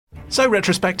So,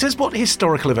 retrospectors, what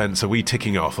historical events are we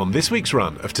ticking off on this week's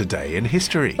run of Today in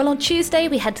History? Well, on Tuesday,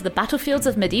 we head to the battlefields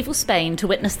of medieval Spain to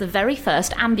witness the very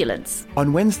first ambulance.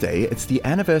 On Wednesday, it's the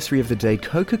anniversary of the day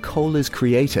Coca-Cola's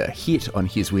creator hit on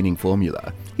his winning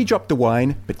formula. He dropped the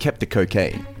wine, but kept the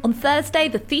cocaine. On Thursday,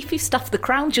 the thief who stuffed the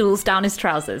crown jewels down his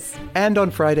trousers. And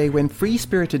on Friday, when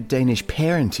free-spirited Danish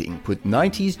parenting put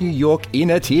 90s New York in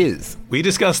a tears. We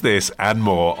discuss this and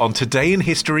more on Today in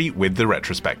History with the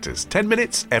Retrospectors. 10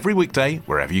 minutes every weekday,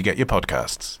 wherever you get your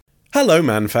podcasts. Hello,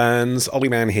 Man fans. Ollie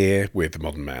Mann here with The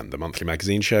Modern Man, the monthly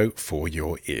magazine show for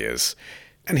your ears.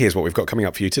 And here's what we've got coming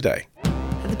up for you today.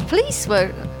 The police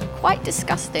were quite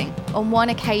disgusting. On one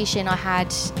occasion, I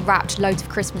had wrapped loads of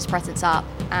Christmas presents up,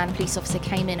 and a police officer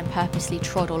came in and purposely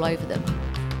trod all over them.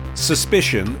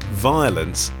 Suspicion,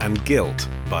 violence and guilt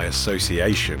by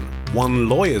association. One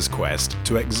lawyer's quest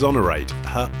to exonerate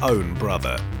her own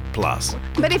brother. Plus.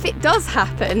 But if it does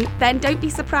happen, then don't be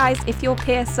surprised if your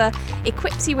piercer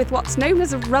equips you with what's known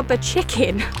as a rubber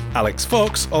chicken. Alex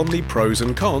Fox on the pros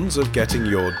and cons of getting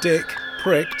your dick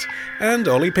pricked, and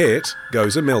Ollie Peart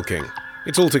goes a-milking.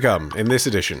 It's all to come in this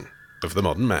edition of The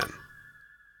Modern Man.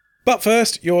 But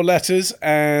first, your letters,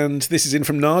 and this is in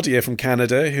from Nadia from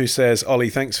Canada, who says, Ollie,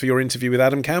 thanks for your interview with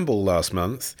Adam Campbell last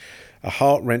month. A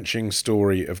heart-wrenching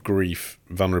story of grief,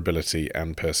 vulnerability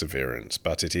and perseverance.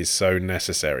 But it is so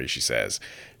necessary, she says,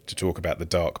 to talk about the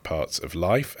dark parts of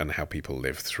life and how people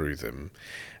live through them.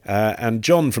 And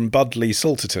John from Budley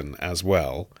Salterton as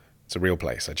well, it's a real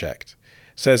place, I checked,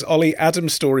 says, Ollie,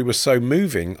 Adam's story was so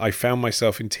moving, I found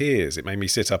myself in tears. It made me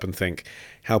sit up and think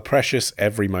how precious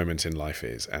every moment in life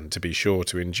is, and to be sure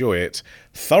to enjoy it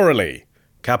thoroughly.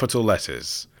 Capital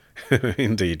letters.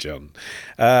 Indeed, John.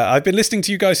 I've been listening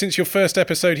to you guys since your first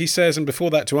episode, he says, and before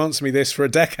that to answer me this for a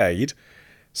decade.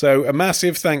 So a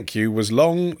massive thank you was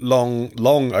long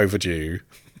overdue.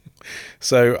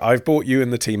 So I've bought you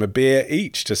and the team a beer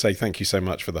each to say thank you so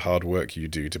much for the hard work you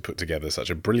do to put together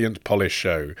such a brilliant, polished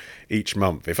show each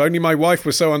month. If only my wife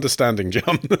was so understanding,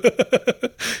 John.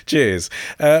 Cheers.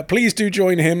 Please do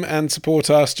join him and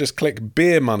support us. Just click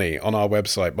beer money on our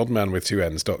website,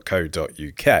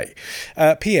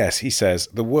 modernmanwith2ns.co.uk. P.S. He says,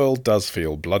 the world does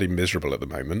feel bloody miserable at the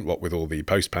moment, what with all the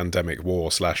post-pandemic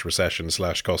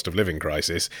war/recession/cost of living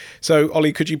crisis. So,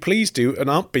 Ollie, could you please do an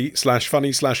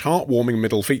upbeat/funny/heartwarming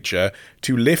middle feature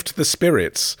to lift the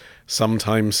spirits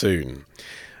sometime soon?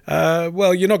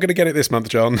 Well, you're not going to get it this month,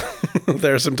 John.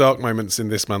 There are some dark moments in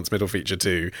this month's middle feature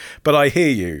too, but I hear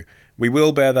you. We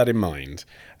will bear that in mind.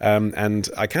 And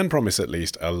I can promise at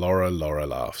least a Laura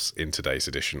laughs in today's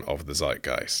edition of The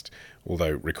Zeitgeist,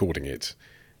 although recording it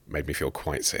made me feel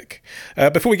quite sick.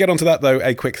 Before we get on to that, though,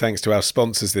 a quick thanks to our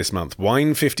sponsors this month,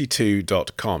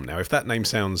 wine52.com. Now, if that name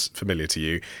sounds familiar to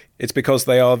you, it's because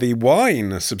they are the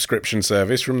wine subscription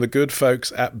service from the good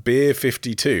folks at Beer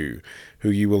 52,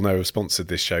 who you will know have sponsored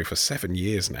this show for 7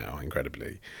 years now,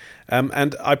 incredibly.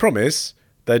 And I promise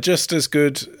they're just as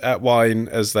good at wine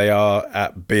as they are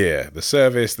at beer. The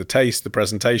service, the taste, the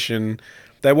presentation.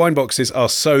 Their wine boxes are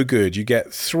so good. You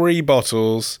get 3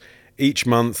 bottles each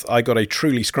month. I got a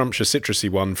truly scrumptious citrusy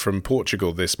one from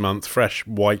Portugal this month, fresh,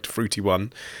 white, fruity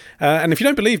one. And if you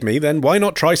don't believe me, then why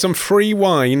not try some free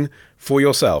wine for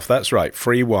yourself? That's right,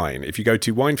 free wine. If you go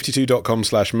to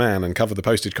wine52.com/man and cover the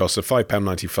postage costs of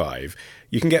 £5.95,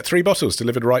 you can get 3 bottles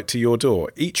delivered right to your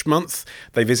door. Each month,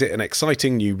 they visit an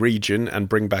exciting new region and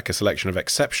bring back a selection of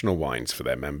exceptional wines for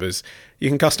their members. You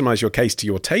can customise your case to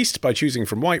your taste by choosing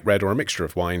from white, red, or a mixture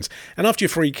of wines. And after your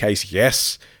free case,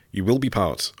 yes, you will be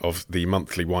part of the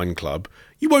monthly wine club.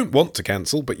 You won't want to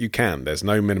cancel, but you can. There's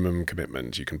no minimum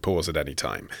commitment. You can pause at any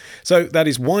time. So that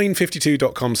is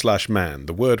wine52.com/man.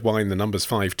 The word wine, the numbers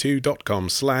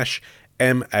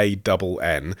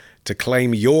 52.com/MANN to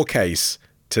claim your case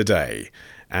today.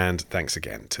 And thanks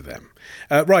again to them.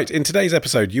 Right, in today's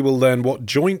episode, you will learn what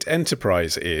joint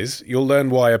enterprise is. You'll learn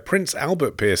why a Prince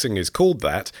Albert piercing is called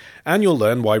that. And you'll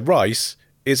learn why rice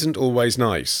isn't always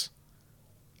nice.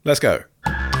 Let's go.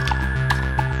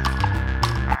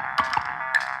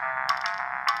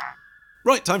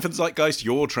 Right, time for the Zeitgeist,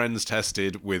 your trends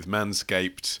tested with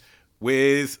Manscaped,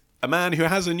 with a man who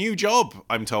has a new job,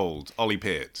 I'm told, Ollie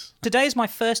Peart. Today is my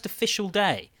first official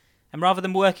day, and rather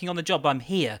than working on the job, I'm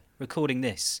here recording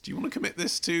this. Do you want to commit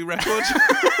this to record?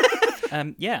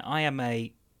 Yeah, I am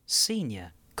a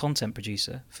senior content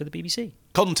producer for the BBC.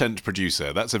 Content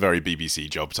producer, that's a very BBC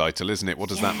job title, isn't it? What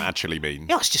does that actually mean?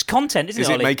 Yeah, it's just content, isn't it, Is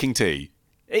it Ollie? making tea?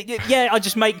 Yeah, I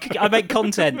make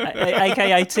content,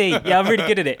 aka tea. Yeah, I'm really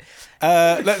good at it.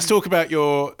 Let's talk about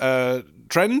your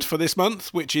trend for this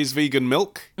month, which is vegan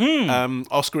milk.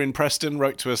 Oscar in Preston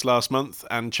wrote to us last month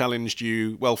and challenged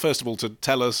you, well, first of all, to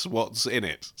tell us what's in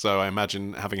it. So I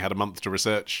imagine, having had a month to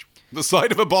research the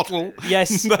side of a bottle,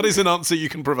 Yes. that is an answer you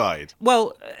can provide.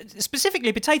 Well,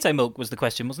 specifically potato milk was the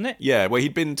question, wasn't it? Yeah, well,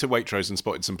 he'd been to Waitrose and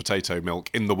spotted some potato milk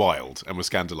in the wild and was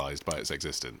scandalised by its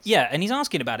existence. Yeah, and he's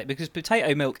asking about it because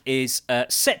potato milk is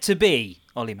set to be,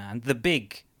 Ollie Man, the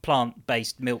big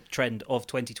plant-based milk trend of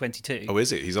 2022. Oh,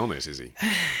 is it? He's on it, is he?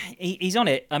 He's on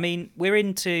it. I mean, we're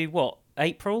into, what,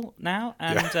 April now?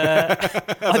 And I've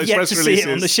Those yet press to see it on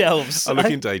releases the shelves. are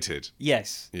looking dated.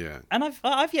 Yes. Yeah. And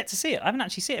I've yet to see it. I haven't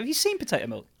actually seen it. Have you seen potato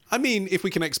milk? I mean, if we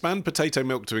can expand potato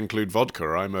milk to include vodka,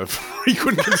 I'm a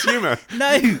frequent consumer.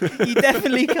 No, you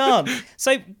definitely can't.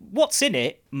 So what's in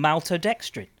it?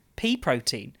 Maltodextrin, pea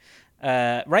protein,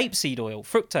 rapeseed oil,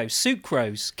 fructose,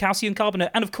 sucrose, calcium carbonate,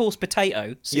 and of course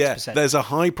potato, 6%. Yeah, there's a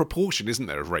high proportion, isn't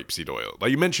there, of rapeseed oil?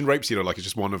 Like, you mentioned rapeseed oil like it's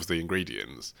just one of the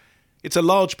ingredients. It's a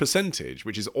large percentage,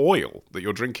 which is oil that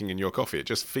you're drinking in your coffee. It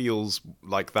just feels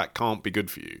like that can't be good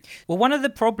for you. Well, one of the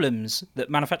problems that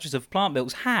manufacturers of plant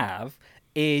milks have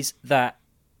is that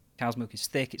cow's milk is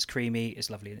thick, it's creamy,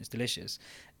 it's lovely, and it's delicious.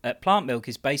 Plant milk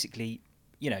is basically,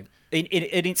 you know, in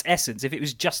its essence, if it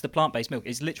was just the plant-based milk,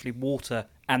 it's literally water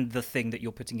and the thing that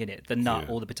you're putting in it, the nut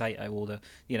or the potato or the,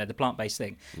 you know, the plant-based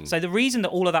thing. So the reason that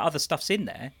all of that other stuff's in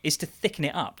there is to thicken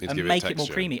it up and make it more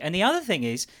creamy. And the other thing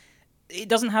is, it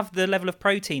doesn't have the level of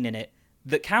protein in it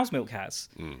that cow's milk has.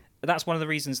 That's one of the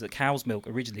reasons that cow's milk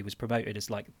originally was promoted as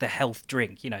like the health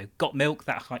drink, you know, got milk,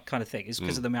 that kind of thing. It's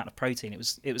because of the amount of protein. It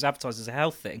was advertised as a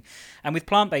health thing. And with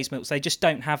plant-based milks, they just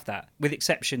don't have that, with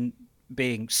exception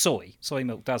being soy. Soy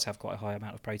milk does have quite a high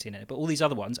amount of protein in it, but all these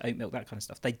other ones, oat milk, that kind of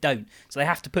stuff, they don't. So they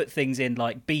have to put things in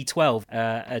like B12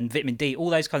 and vitamin D, all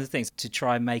those kinds of things to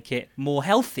try and make it more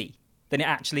healthy than it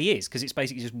actually is, because it's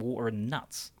basically just water and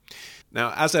nuts.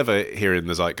 Now, as ever here in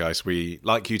the Zeitgeist, we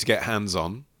like you to get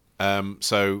hands-on.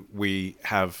 So we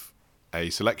have a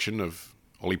selection of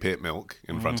Ollie Peart milk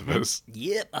in front of us.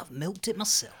 Yep, I've milked it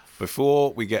myself.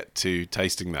 Before we get to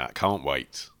tasting that, can't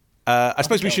wait. I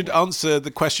suppose we should answer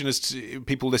the question as to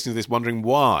people listening to this wondering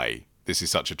why this is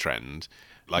such a trend.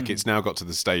 Like, it's now got to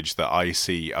the stage that I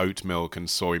see oat milk and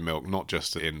soy milk not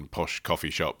just in posh coffee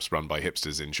shops run by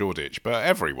hipsters in Shoreditch, but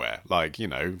everywhere. Like, you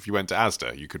know, if you went to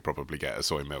Asda, you could probably get a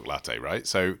soy milk latte, right?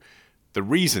 So the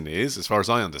reason is, as far as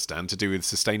I understand, to do with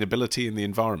sustainability in the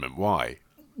environment. Why?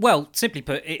 Well, simply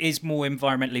put, it is more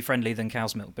environmentally friendly than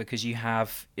cow's milk because you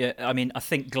have, I mean, I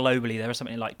think globally there are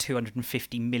something like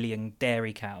 250 million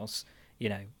dairy cows, you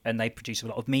know, and they produce a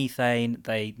lot of methane,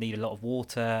 they need a lot of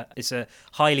water. It's a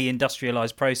highly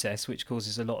industrialised process which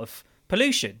causes a lot of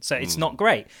pollution, so it's not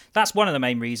great. That's one of the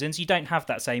main reasons. You don't have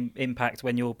that same impact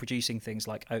when you're producing things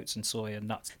like oats and soy and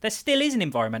nuts. There still is an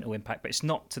environmental impact, but it's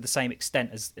not to the same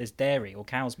extent as dairy or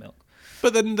cow's milk.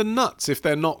 But then the nuts, if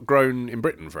they're not grown in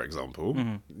Britain, for example,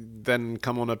 then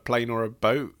come on a plane or a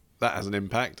boat, that has an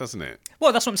impact, doesn't it?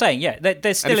 Well, that's what I'm saying, yeah.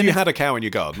 There's still and if you had a cow in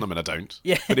your garden, I mean, I don't,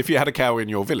 Yeah. but if you had a cow in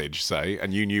your village, say,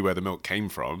 and you knew where the milk came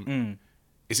from,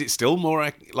 is it still more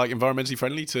like environmentally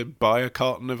friendly to buy a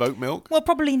carton of oat milk? Well,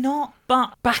 probably not,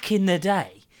 but back in the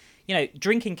day, you know,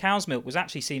 drinking cow's milk was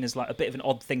actually seen as like a bit of an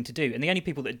odd thing to do. And the only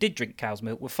people that did drink cow's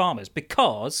milk were farmers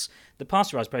because the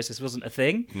pasteurised process wasn't a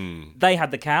thing. They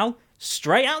had the cow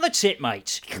straight out of the tit,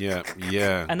 mate.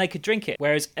 Yeah. And they could drink it,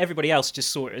 whereas everybody else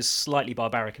just saw it as slightly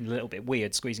barbaric and a little bit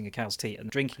weird, squeezing a cow's teat and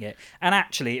drinking it. And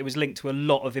actually, it was linked to a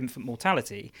lot of infant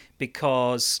mortality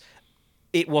because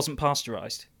it wasn't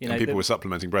pasteurised. You know, and people were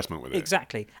supplementing breast milk with it.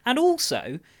 Exactly. And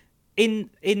also, in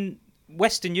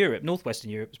Western Europe, northwestern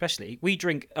Europe especially, we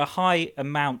drink a high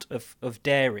amount of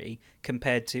dairy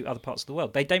compared to other parts of the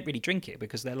world. They don't really drink it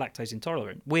because they're lactose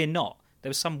intolerant. We're not. There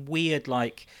was some weird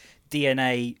like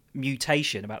DNA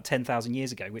mutation about 10,000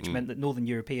 years ago, which meant that Northern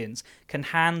Europeans can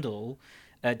handle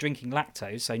drinking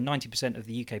lactose. So 90% of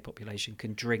the UK population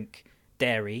can drink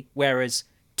dairy, whereas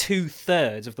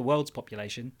 2/3 of the world's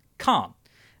population can't.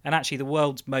 And actually, the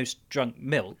world's most drunk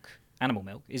milk, animal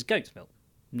milk, is goat's milk,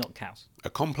 not cows. A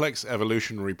complex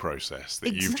evolutionary process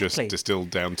that you've just Exactly. distilled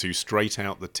down to straight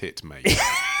out the tit, mate.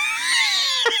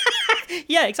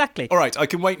 Yeah, exactly. All right, I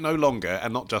can wait no longer,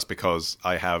 and not just because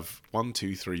I have 1,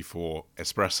 2, 3, 4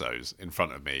 espressos in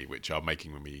front of me, which are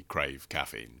making me crave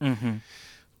caffeine.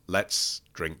 Let's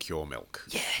drink your milk.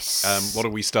 Yes. What are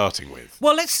we starting with?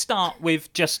 Well, let's start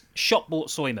with just shop-bought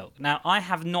soy milk. Now, I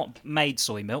have not made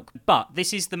soy milk, but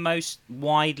this is the most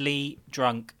widely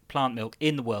drunk plant milk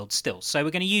in the world still. So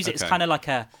we're going to use it as Okay. kind of like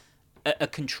a a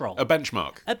control. A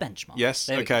benchmark. A benchmark. Yes,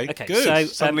 There we go. okay. Okay, Good. so,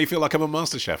 Suddenly feel like I'm a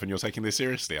master chef and you're taking this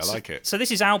seriously. I like it. So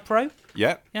this is Alpro.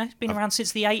 Yeah. Yeah, it's been around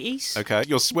since the 80s. Okay.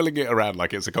 You're swilling it around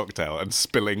like it's a cocktail and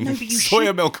spilling No, but you soya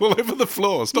should- milk all over the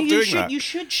floor. Stop you doing should, that. You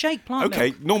should shake plant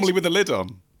Okay, milk. normally with the lid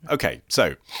on. Okay,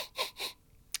 so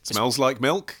smells like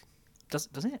milk. Does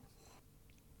it?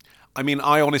 I mean,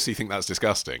 I honestly think that's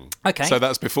disgusting. Okay. So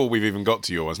that's before we've even got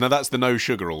to yours. Now that's the no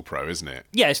sugar all pro, isn't it?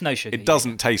 Yeah, it's no sugar. It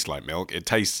doesn't taste like milk. It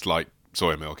tastes like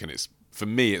soya milk, and it's for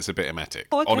me, it's a bit emetic.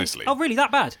 Oh, okay. Honestly. Oh, really?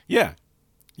 That bad? Yeah.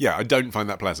 Yeah, I don't find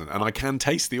that pleasant, and I can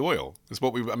taste the oil. That's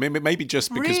what we. I mean, maybe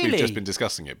just because we've Really? just been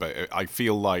discussing it, but I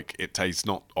feel like it tastes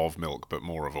not of milk, but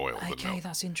more of oil than Okay, milk.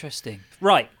 that's interesting.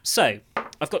 Right, so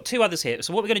I've got two others here.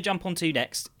 So what we're going to jump onto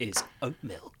next is oat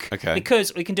milk. Okay.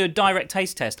 Because we can do a direct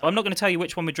taste test. I'm not going to tell you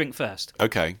which one we drink first.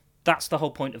 Okay. That's the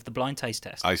whole point of the blind taste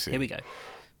test. I see. Here we go.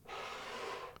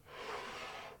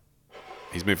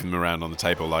 He's moving them around on the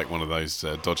table like one of those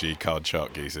dodgy card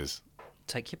shark geezers.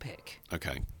 Take your pick.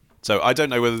 Okay. So I don't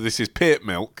know whether this is peat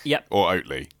milk Yep. or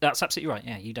Oatly. That's absolutely right.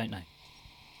 Yeah, you don't know.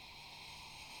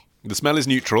 The smell is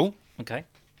neutral. Okay.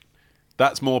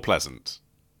 That's more pleasant.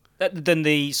 Than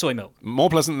the soy milk.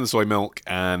 More pleasant than the soy milk,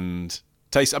 and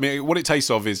taste. I mean, what it tastes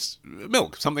of is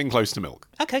milk, something close to milk.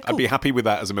 Okay, cool. I'd be happy with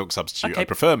that as a milk substitute. Okay. I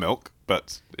prefer milk,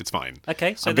 but it's fine.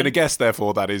 Okay, so I'm going to then- guess,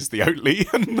 therefore, that is the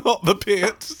Oatly and not the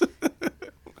peat.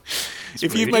 If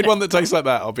rude, you've made isn't one it? that tastes like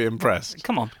that, I'll be impressed.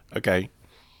 Come on. Okay.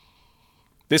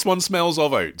 This one smells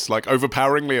of oats, like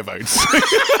overpoweringly of oats.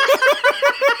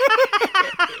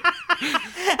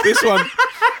 This one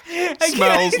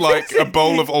smells like a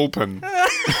bowl of Alpen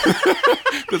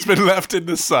that's been left in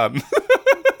the sun.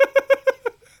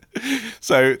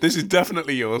 So this is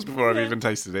definitely yours before I've even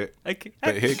tasted it. Okay.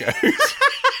 But here goes.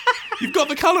 You've got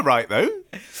the colour right, though.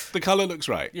 The colour looks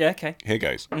right. Yeah, okay. Here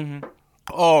goes. Mm-hmm.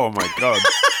 Oh, my God.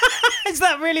 Is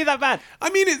that really that bad? I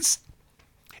mean,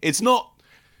 it's not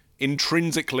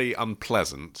intrinsically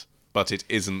unpleasant, but it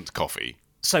isn't coffee.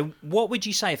 So what would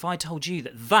you say if I told you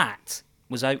that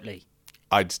was Oatly?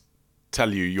 I'd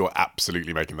tell you you're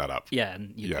absolutely making that up. Yeah,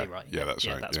 and you'd Yeah, be right. yeah, that's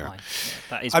right, That's yeah. mine. Yeah,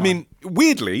 that is I mine. mean,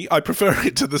 weirdly, I prefer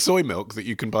it to the soy milk that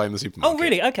you can buy in the supermarket. Oh,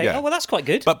 really? Okay. Yeah. Oh, well, that's quite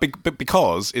good. But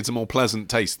because it's a more pleasant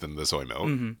taste than the soy milk,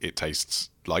 Mm-hmm. it tastes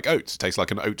like oats. It tastes like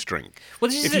an oat drink.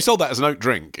 Well, this is If you sold that as an oat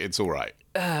drink, it's all right.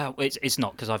 It's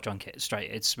not because I've drunk it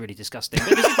straight. It's really disgusting.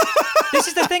 But this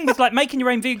is the thing with like making your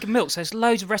own vegan milk. So there's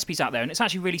loads of recipes out there, and it's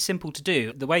actually really simple to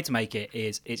do. The way to make it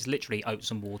is it's literally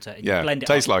oats and water, and Yeah, you blend it.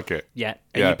 tastes up. like it. Yeah,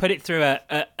 and Yeah. you put it through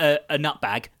a nut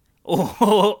bag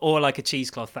or like a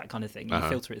cheesecloth, that kind of thing. You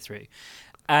filter it through.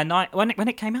 And when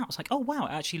it came out, I was like, oh wow,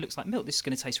 it actually looks like milk. This is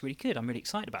going to taste really good. I'm really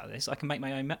excited about this. I can make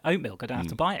my own oat milk. I don't have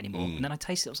to buy it anymore. And then I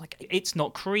tasted it. I was like, it's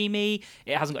not creamy.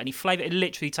 It hasn't got any flavour. It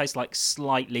literally tastes like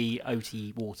slightly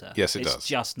oaty water. Yes, it it's does.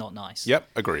 just not nice. Yep,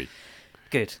 agree.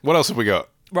 Good. What else have we got?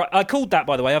 Right, I called that,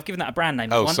 by the way. I've given that a brand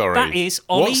name. that Oh, one. sorry. That is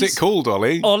Ollie's. What's it called,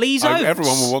 Ollie? Ollie's Oats.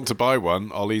 Everyone will want to buy one.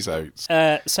 Ollie's Oats.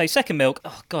 So second milk.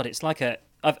 Oh God, it's like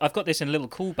I've got this in a little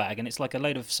cool bag, and it's like a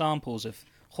load of samples of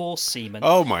horse semen.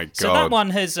 Oh my God. So that one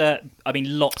has,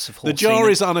 lots of horse The jar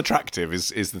semen. is unattractive, is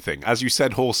the thing. As you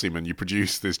said, horse semen, you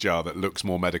produce this jar that looks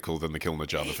more medical than the Kilner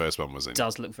jar the first one was in. It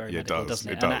does look very Yeah, medical, it does. doesn't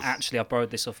it? It does. And actually, I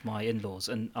borrowed this off my in-laws,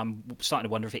 and I'm starting to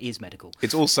wonder if it is medical.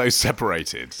 It's also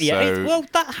separated. Yeah, so well,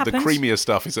 that the happens. creamier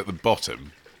stuff is at the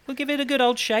bottom. We'll give it a good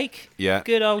old shake. Yeah.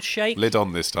 Good old shake. Lid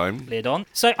on this time. Lid on.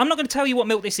 So I'm not going to tell you what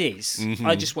milk this is. Mm-hmm.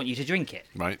 I just want you to drink it.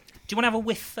 Right. Do you want to have a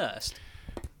whiff first?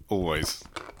 Always.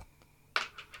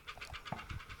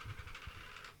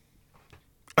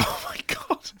 Oh my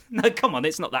God. No, come on,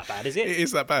 it's not that bad, is it? It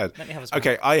is that bad. Let me have a smell.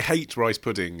 Okay, I hate rice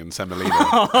pudding and semolina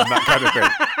and that kind of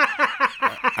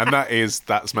thing. And that is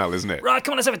that smell, isn't it? Right,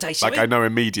 come on, let's have a taste. Like, shall I we? know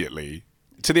immediately.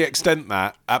 To the extent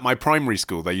that at my primary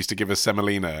school, they used to give us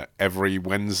semolina every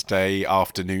Wednesday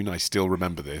afternoon. I still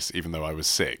remember this, even though I was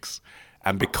 6.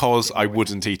 And because I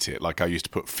wouldn't eat it, like I used to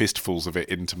put fistfuls of it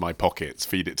into my pockets,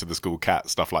 feed it to the school cat,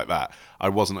 stuff like that, I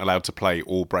wasn't allowed to play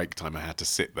all break time. I had to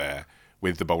sit there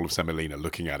with the bowl of semolina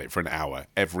looking at it for an hour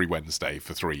every Wednesday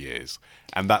for 3 years.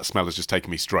 And that smell has just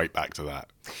taken me straight back to that.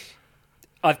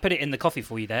 I've put it in the coffee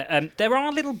for you there. There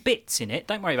are little bits in it.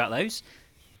 Don't worry about those.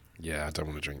 Yeah, I don't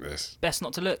want to drink this. Best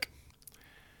not to look.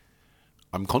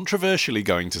 I'm controversially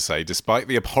going to say, despite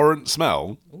the abhorrent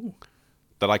smell,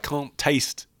 that I can't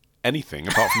taste anything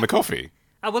apart from the coffee.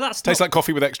 Oh, well, that's Tastes not... like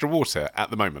coffee with extra water at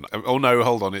the moment. Oh no,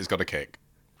 hold on, it's got a kick.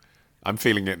 I'm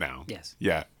feeling it now. Yes.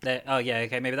 Yeah. Oh, yeah,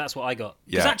 okay, maybe that's what I got.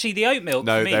 Because Yeah. actually the oat milk,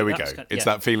 No, for me, there we go. that's kind- It's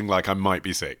yeah. that feeling like I might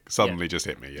be sick. Suddenly just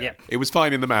hit me. Yeah. Yeah. It was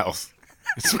fine in the mouth.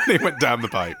 It's when it went down the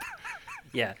pipe.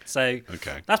 Yeah, so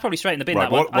Okay. that's probably straight in the bin, Right,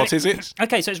 that one. what is it?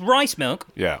 Okay, so it's rice milk.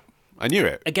 Yeah. I knew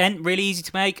it. Again, really easy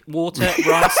to make. Water,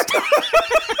 rice.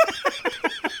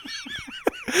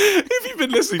 If you've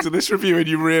been listening to this review and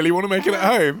you really want to make it at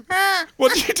home,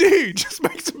 what do? Just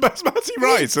make some basmati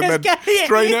rice and then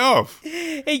drain it off.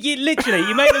 You literally,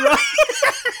 you make the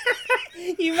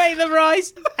rice. You make the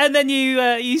rice, and then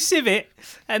you sieve it,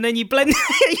 and then you blend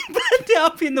it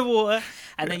up in the water,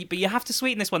 and then but you have to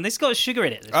sweeten this one. This has got sugar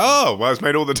in it. Oh, well, it's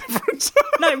made all the difference.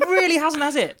 No, it really hasn't,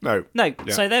 has it? No. Yeah.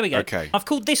 So there we go. Okay. I've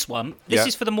called this one. This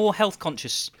is for the more health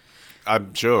conscious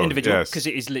I'm sure. individual, Yes. because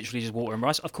it is literally just water and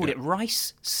rice. I've called it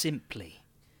Rice Simply.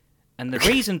 And the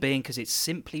reason being because it's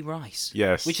simply rice.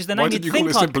 Yes. Which is the name Why did you'd you call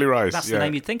think it Simply Rice? That's Yeah. the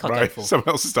name you'd think I'd Right. go for. Someone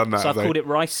else has done that. So I've have they? called it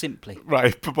Rice Simply.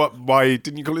 Right, but why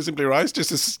didn't you call it Simply Rice?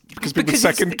 Just because people Because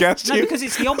second guessed no, you? because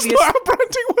it's the That's obvious. not how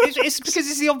branding works. It's because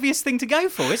it's the obvious thing to go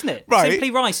for, isn't it? Right.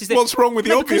 Simply Rice. Is the, What's wrong with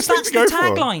the obvious because thing to that's go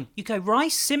for? the tagline. You go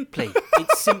Rice Simply.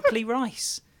 It's simply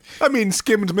rice. I mean,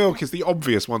 skimmed milk is the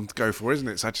obvious one to go for, isn't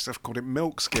it? So I just have called it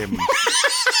milk skimmed.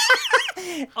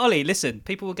 Ollie, listen,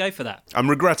 people will go for that. I'm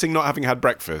regretting not having had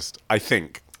breakfast, I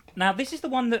think. Now, this is the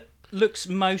one that looks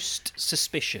most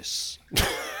suspicious.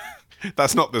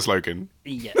 That's not the slogan.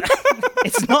 Yeah.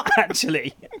 It's not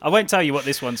actually. I won't tell you what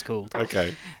this one's called.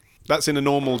 Okay. That's in a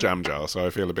normal jam jar, so I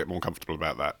feel a bit more comfortable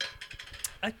about that.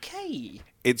 Okay.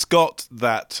 It's got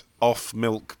that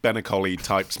off-milk Benecoli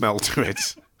type smell to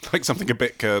it. Like something a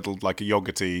bit curdled, like a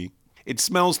yogurty. It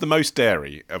smells the most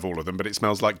dairy of all of them, but it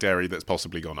smells like dairy that's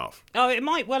possibly gone off. Oh, it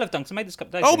might well have done, because I made this a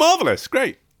couple of days Oh, ago. marvellous.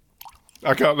 Great.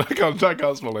 I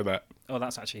can't swallow that. Oh,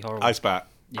 that's actually horrible. I spat.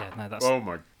 Yeah, no, that's... Oh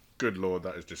my good lord,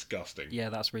 that is disgusting. Yeah,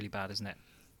 that's really bad, isn't it?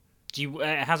 Do you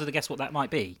hazard a guess what that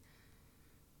might be?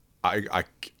 I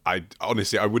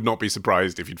honestly, I would not be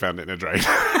surprised if you'd found it in a drain.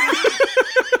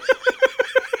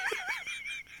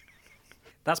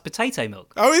 That's potato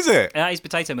milk. Oh, is it? That is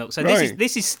potato milk. So Right.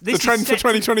 this is The trend for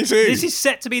 2022. This is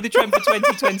set to be the trend for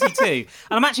 2022, and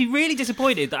I'm actually really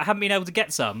disappointed that I haven't been able to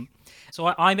get some. So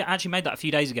I actually made that a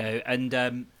few days ago, and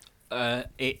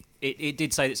it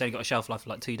did say that it's only got a shelf life for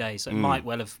like 2 days, so it might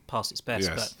well have passed its best.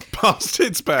 Yes. But Past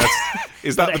its best.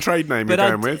 Is that the trade name you're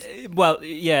going with? Well,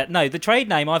 yeah, no, the trade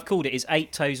name I've called it is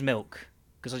 8 Toes Milk,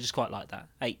 because I just quite like that.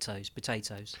 8 toes,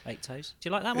 potatoes, 8 toes. Do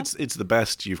you like that one? It's the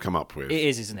best you've come up with. It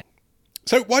is, isn't it?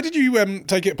 So why did you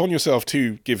take it upon yourself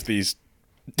to give these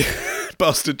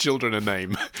bastard children a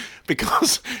name?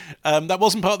 Because that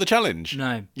wasn't part of the challenge.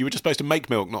 No. You were just supposed to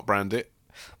make milk, not brand it.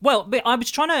 Well, but I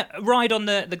was trying to ride on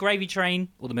the gravy train,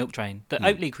 or the milk train, that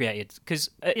Oatly created,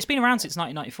 because it's been around since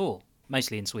 1994,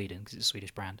 mostly in Sweden, because it's a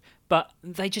Swedish brand. But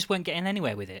they just weren't getting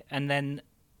anywhere with it. And then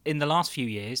in the last few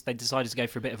years, they decided to go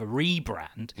for a bit of a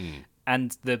rebrand.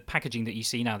 And the packaging that you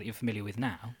see now, that you're familiar with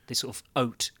now, this sort of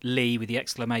Oatly with the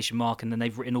exclamation mark, and then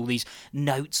they've written all these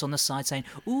notes on the side saying,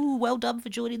 "Ooh, well done for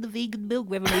joining the vegan milk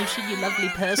revolution, you lovely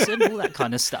person," all that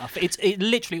kind of stuff. It's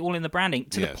literally all in the branding,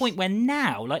 to the Yes. point where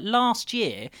now, like last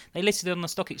year, they listed it on the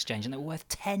stock exchange and they were worth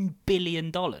 $10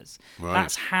 billion.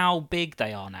 That's how big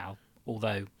they are now,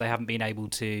 although they haven't been able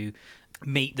to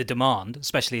meet the demand,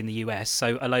 especially in the US.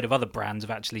 So a load of other brands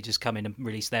have actually just come in and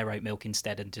released their oat milk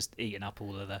instead, and just eaten up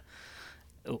all of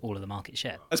the market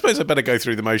share. I suppose I better go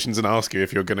through the motions and ask you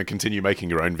if you're going to continue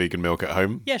making your own vegan milk at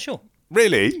home. Yeah, sure.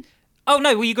 Really? Oh,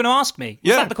 no, were you going to ask me? Was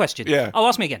Yeah, that the question? yeah. Oh,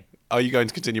 ask me again. Are you going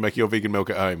to continue making your vegan milk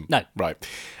at home? No. Right.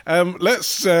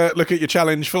 Let's look at your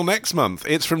challenge for next month.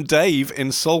 It's from Dave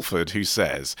in Salford, who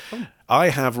says, I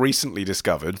have recently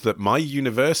discovered that my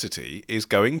university is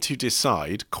going to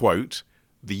decide, quote,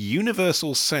 the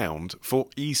universal sound for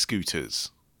e-scooters.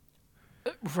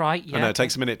 Right, yeah. I know it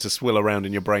takes a minute to swill around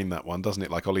in your brain, that one, doesn't it,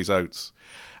 like Ollie's Oats.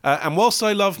 And whilst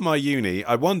I love my uni,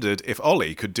 I wondered if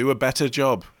Ollie could do a better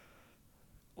job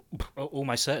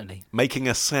Almost certainly. making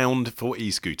a sound for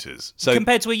e-scooters. So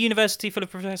Compared to a university full of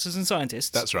professors and scientists.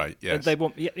 that's right, yes. They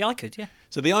want. Yeah, I could, yeah.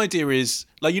 So the idea is,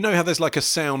 like, you know how there's like a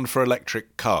sound for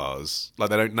electric cars? Like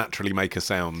they don't naturally make a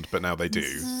sound, but now they do.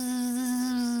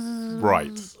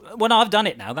 Right. Well, no, I've done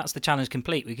it now. That's the challenge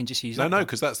complete. We can just use that. No,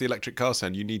 because that's the electric car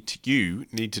sound. You need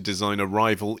to design a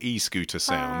rival e-scooter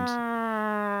sound.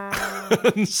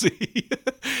 And see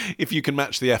if you can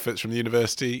match the efforts from the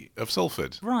University of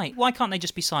Salford. Right. Why can't they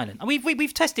just be silent? And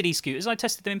we've tested e-scooters. I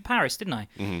tested them in Paris, didn't I?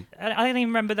 Mm-hmm. I don't even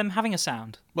remember them having a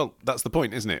sound. Well, that's the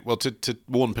point, isn't it? Well, to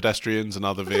warn pedestrians and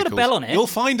other got a vehicles. bell on it. You'll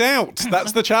find out.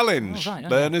 That's the challenge. Oh, right,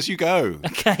 Learn as you go.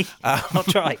 Okay, I'll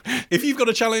try. If you've got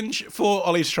a challenge for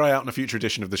Ollie to try out in a future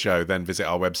edition of the show, then visit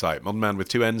our website,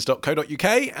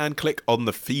 modernmanwith2ns.co.uk, and click on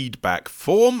the feedback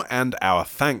form. And our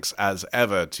thanks, as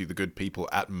ever, to the good people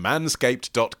at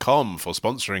manscaped.com for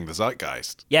sponsoring the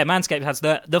Zeitgeist. Yeah, Manscaped has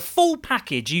the full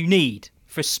package you need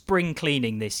for spring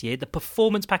cleaning this year. The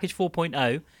Performance Package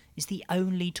 4.0 is the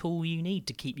only tool you need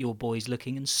to keep your boys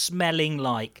looking and smelling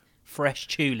like fresh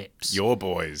tulips. Your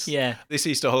boys. Yeah. This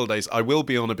Easter holidays, I will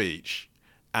be on a beach,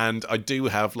 and I do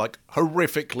have, like,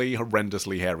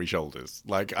 horrendously hairy shoulders.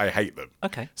 Like, I hate them.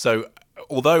 Okay. So,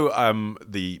 although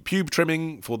the pube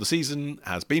trimming for the season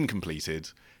has been completed,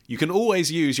 you can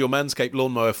always use your Manscaped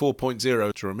Lawnmower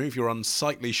 4.0 to remove your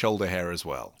unsightly shoulder hair as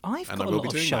well. I've And got I a will lot be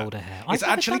of doing shoulder that. hair. It's I've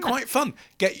never actually done that. quite fun.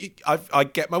 I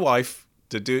get my wife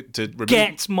to remove.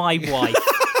 Get my wife.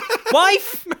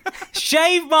 Wife!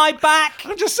 Shave my back!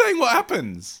 I'm just saying what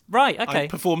happens. Right, I okay.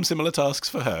 perform similar tasks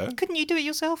for her. Couldn't you do it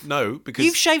yourself? No, because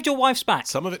You've shaved your wife's back.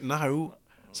 some of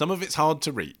it's hard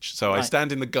to reach. So I Right.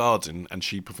 stand in the garden and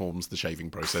she performs the shaving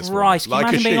process Christ, for me. can you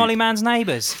imagine being sheep. Ollie Mann's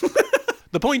neighbours?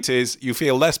 The point is, you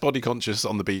feel less body conscious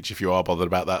on the beach if you are bothered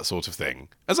about that sort of thing.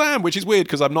 As I am, which is weird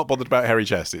because I'm not bothered about hairy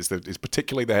chest. It's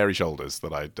particularly the hairy shoulders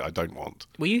that I don't want.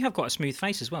 Well, you have got a smooth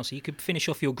face as well, so you could finish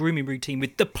off your grooming routine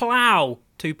with the Plough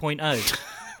 2.0.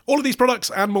 All of these products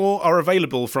and more are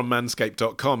available from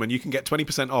manscaped.com, and you can get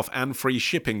 20% off and free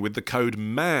shipping with the code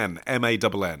MAN,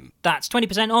 M-A-N-N. That's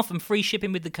 20% off and free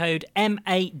shipping with the code MANN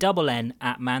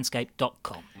at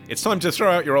manscaped.com. It's time to throw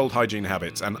out your old hygiene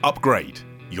habits and upgrade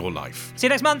your life. See you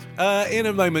next month. In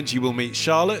a moment, you will meet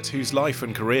Charlotte, whose life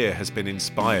and career has been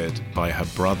inspired by her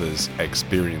brother's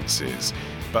experiences.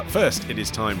 But first, it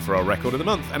is time for our record of the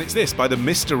month, and it's this by the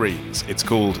Mysteries. It's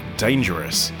called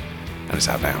Dangerous, and it's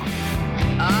out now.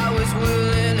 I was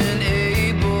willing and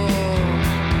able,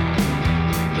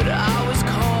 but I was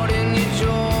caught in your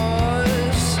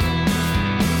jaws.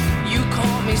 You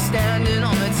caught me standing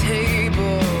on the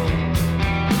table.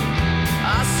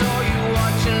 I saw you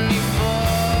watching me fall.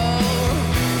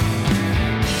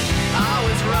 I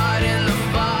was right in the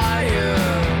fire.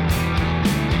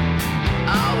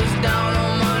 I was down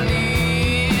on my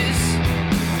knees.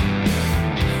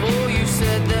 For you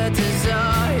said that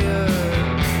desire.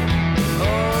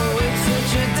 Oh, it's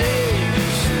such a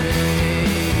dangerous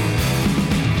thing.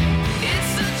 It's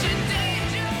such a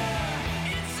danger.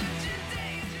 It's such a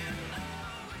danger.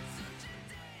 Oh, it's such a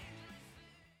danger.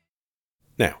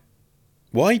 Now,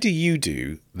 why do you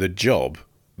do the job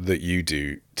that you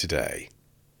do today?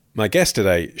 My guest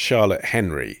today, Charlotte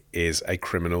Henry, is a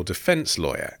criminal defence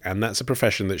lawyer, and that's a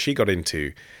profession that she got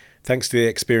into thanks to the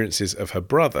experiences of her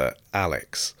brother,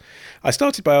 Alex. I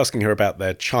started by asking her about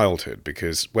their childhood,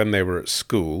 because when they were at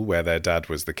school, where their dad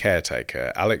was the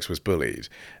caretaker, Alex was bullied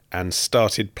and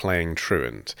started playing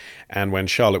truant. And when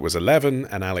Charlotte was 11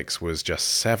 and Alex was just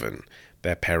 7,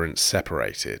 their parents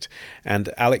separated, and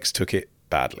Alex took it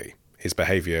badly. His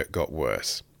behaviour got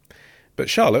worse. But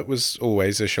Charlotte was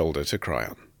always a shoulder to cry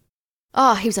on.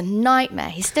 Oh, he was a nightmare.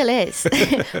 He still is.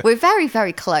 We're very,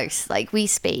 very close. Like, we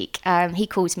speak. He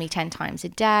calls me 10 times a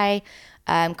day,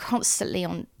 constantly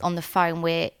on the phone.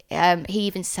 He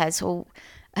even says,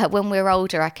 when we're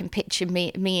older, I can picture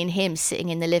me and him sitting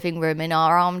in the living room in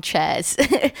our armchairs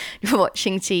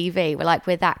watching TV.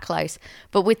 We're that close.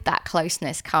 But with that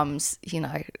closeness comes,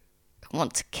 I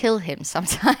want to kill him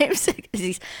sometimes because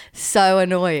he's so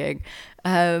annoying.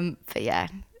 But yeah,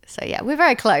 we're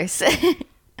very close.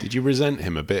 Did you resent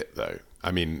him a bit, though?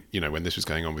 I mean, when this was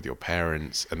going on with your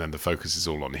parents, and then the focus is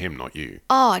all on him, not you.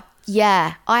 Oh,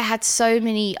 yeah. I had so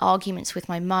many arguments with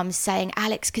my mum saying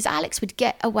because Alex would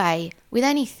get away with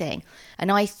anything.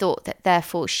 And I thought that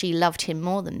therefore she loved him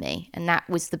more than me. And that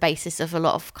was the basis of a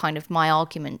lot of kind of my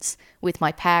arguments with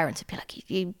my parents. I'd be like,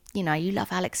 you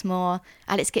love Alex more.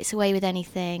 Alex gets away with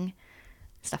anything.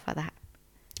 Stuff like that.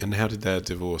 And how did their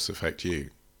divorce affect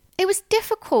you? It was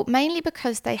difficult, mainly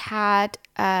because they had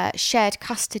shared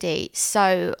custody.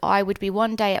 So I would be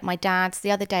one day at my dad's, the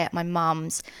other day at my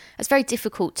mum's. It's very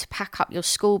difficult to pack up your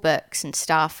school books and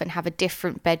stuff and have a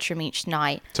different bedroom each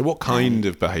night. So what kind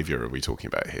of behaviour are we talking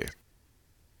about here?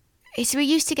 So we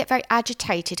used to get very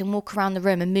agitated and walk around the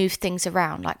room and move things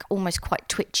around, like almost quite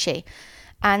twitchy.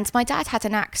 And my dad had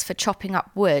an axe for chopping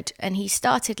up wood, and he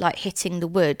started hitting the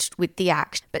wood with the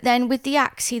axe. But then with the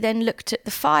axe, he then looked at the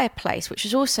fireplace, which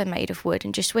was also made of wood,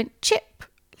 and just went chip,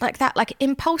 like that, like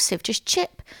impulsive, just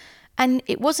chip. And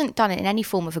it wasn't done in any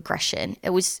form of aggression.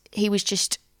 He was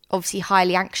just obviously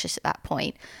highly anxious at that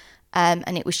point.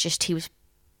 And it was just, he was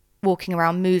walking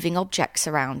around, moving objects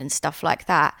around and stuff like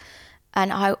that.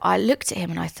 And I looked at him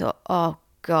and I thought, oh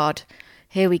God,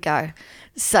 here we go.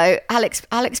 So Alex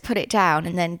put it down,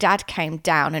 and then Dad came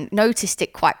down and noticed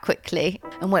it quite quickly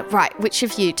and went, right, which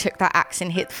of you took that axe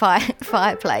and hit the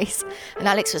fireplace? And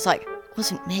Alex was like, it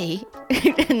wasn't me.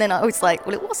 And then I was like,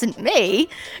 well, it wasn't me.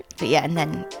 But yeah, and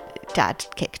then Dad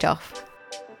kicked off.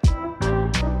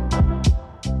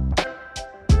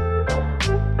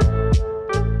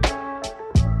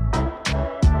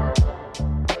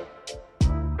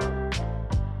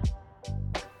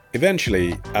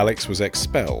 Eventually, Alex was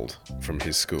expelled from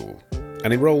his school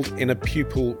and enrolled in a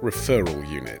pupil referral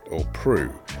unit, or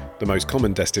PRU, the most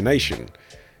common destination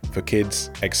for kids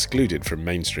excluded from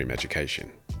mainstream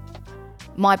education.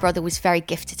 My brother was very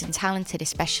gifted and talented,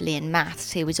 especially in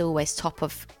maths. He was always top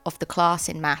of the class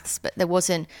in maths, but there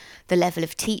wasn't the level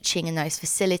of teaching in those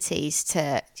facilities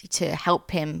to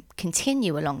help him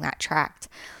continue along that track.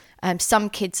 Some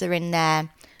kids are in there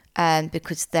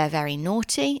because they're very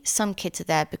naughty. Some kids are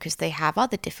there because they have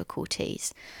other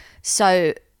difficulties.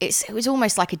 So it was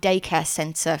almost like a daycare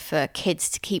centre for kids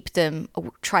to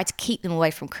try to keep them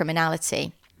away from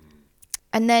criminality.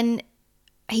 And then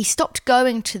he stopped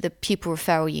going to the pupil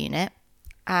referral unit,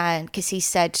 and because he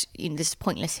said, this is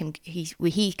pointless.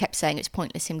 He kept saying it's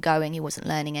pointless him going. He wasn't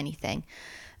learning anything.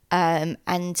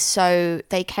 And so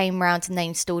they came round and they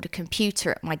installed a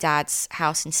computer at my dad's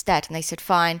house instead. And they said,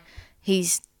 fine, he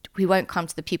won't come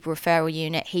to the pupil referral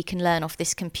unit. He can learn off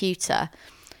this computer.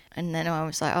 And then I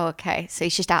was like, oh, okay. So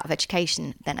he's just out of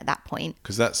education then at that point.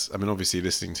 Because obviously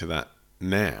listening to that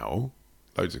now,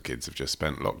 loads of kids have just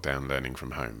spent lockdown learning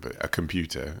from home, but a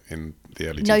computer in the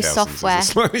early 2000s software. is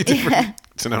a slightly different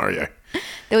scenario.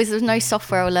 There was no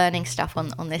software or learning stuff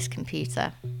on this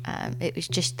computer. It was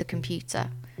just the computer.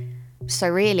 So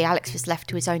really, Alex was left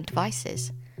to his own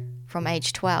devices from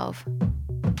age 12.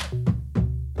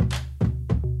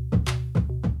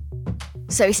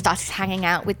 So he started hanging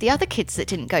out with the other kids that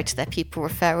didn't go to their pupil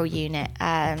referral unit.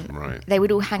 Right. They would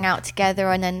all hang out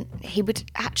together, and then he would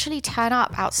actually turn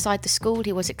up outside the school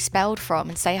he was expelled from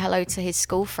and say hello to his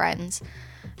school friends.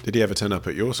 Did he ever turn up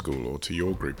at your school or to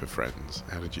your group of friends?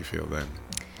 How did you feel then?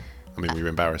 Were you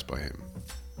embarrassed by him?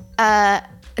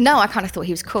 No, I kind of thought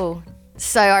he was cool.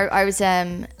 So I was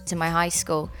in my high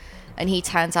school, and he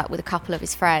turns up with a couple of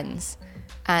his friends.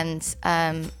 And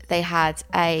they had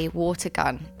a water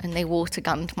gun, and they water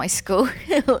gunned my school,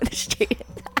 all the students.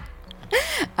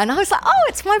 And I was like, oh,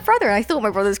 it's my brother. And I thought my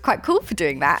brother was quite cool for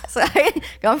doing that. So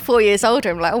I'm 4 years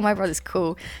older. I'm like, oh, my brother's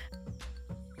cool.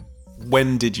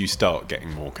 When did you start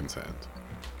getting more concerned?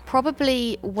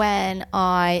 Probably when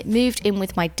I moved in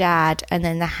with my dad, and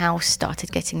then the house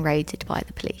started getting raided by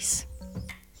the police.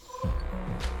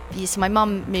 So my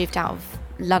mum moved out of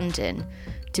London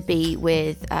to be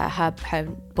with her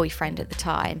boyfriend at the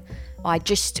time. I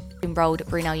just enrolled at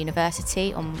Brunel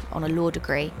University on a law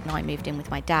degree, and I moved in with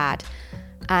my dad.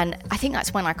 And I think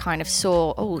that's when I kind of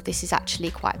saw, oh, this is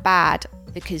actually quite bad,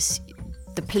 because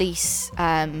the police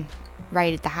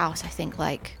raided the house, I think,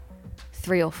 like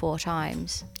 3 or 4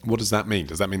 times. What does that mean?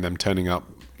 Does that mean them turning up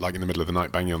like in the middle of the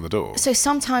night, banging on the door? So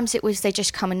sometimes it was they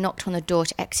just come and knocked on the door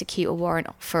to execute a warrant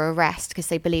for arrest because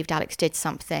they believed Alex did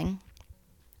something.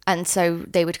 And so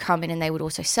they would come in and they would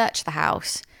also search the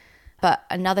house. But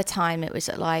another time it was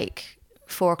at like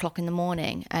 4 o'clock in the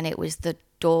morning, and the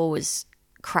door was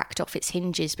cracked off its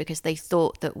hinges because they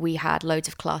thought that we had loads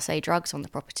of Class A drugs on the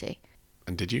property.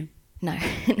 And did you? No,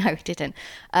 no, it didn't.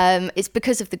 It's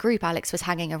because of the group Alex was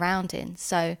hanging around in.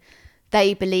 So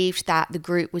they believed that the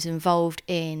group was involved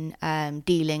in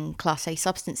dealing Class A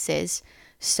substances.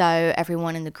 So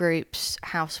everyone in the group's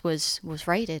house was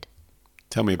raided.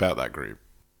 Tell me about that group.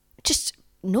 Just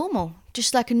normal,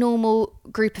 just like a normal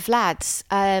group of lads.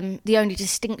 The only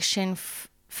distinction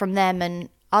from them and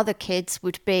other kids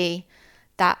would be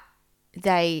that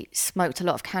they smoked a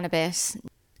lot of cannabis.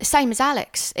 Same as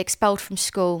Alex, expelled from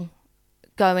school,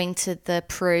 going to the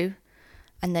PRU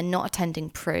and then not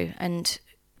attending PRU, and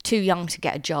too young to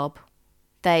get a job.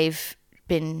 They've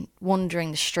been wandering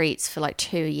the streets for like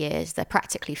 2 years. They're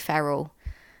practically feral,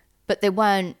 but they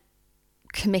weren't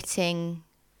committing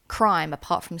crime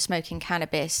apart from smoking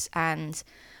cannabis. And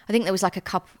I think there was like a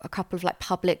couple of like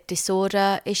public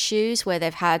disorder issues where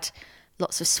they've had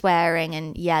lots of swearing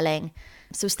and yelling.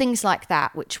 So it was things like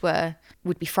that which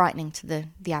would be frightening to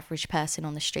the average person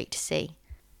on the street to see.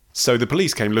 So the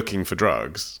police came looking for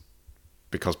drugs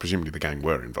because presumably the gang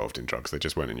were involved in drugs. They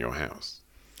just weren't in your house.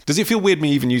 Does it feel weird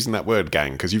me even using that word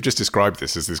gang? Because you've just described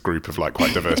this as this group of like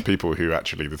quite diverse people who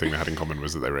actually the thing they had in common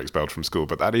was that they were expelled from school.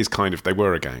 But that is kind of, they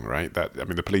were a gang, right?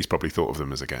 The police probably thought of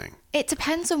them as a gang. It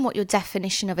depends on what your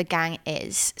definition of a gang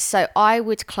is. So I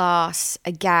would class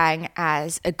a gang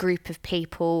as a group of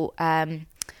people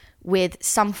with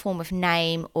some form of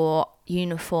name or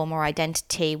uniform or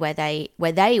identity where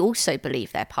they also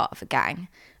believe they're part of a gang.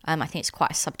 I think it's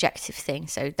quite a subjective thing.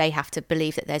 So they have to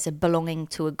believe that there's a belonging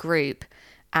to a group,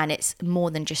 and it's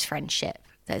more than just friendship.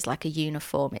 There's like a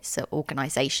uniform, it's an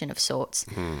organisation of sorts.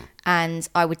 And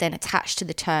I would then attach to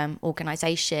the term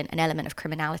organisation an element of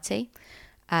criminality.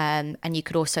 And you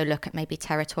could also look at maybe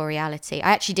territoriality.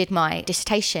 I actually did my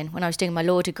dissertation when I was doing my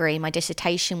law degree. My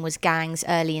dissertation was gangs,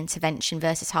 early intervention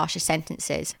versus harsher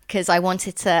sentences, because I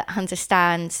wanted to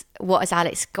understand what has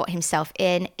Alex got himself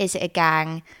in. Is it a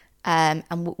gang? And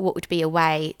what would be a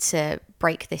way to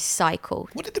break this cycle?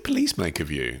 What did the police make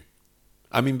of you?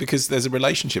 I mean, because there's a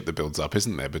relationship that builds up,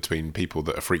 isn't there, between people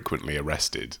that are frequently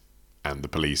arrested and the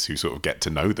police who sort of get to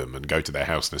know them and go to their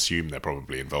house and assume they're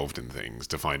probably involved in things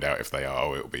to find out if they are,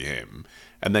 oh, it'll be him.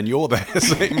 And then you're there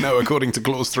saying no, according to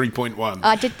clause 3.1.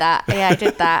 I did that. Yeah, I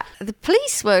did that. The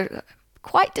police were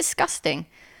quite disgusting.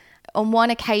 On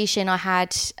one occasion, I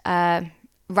had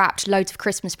wrapped loads of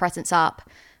Christmas presents up,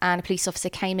 and a police officer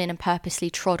came in and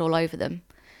purposely trod all over them.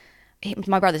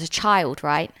 My brother's a child,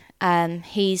 right?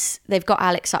 They've got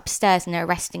Alex upstairs and they're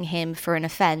arresting him for an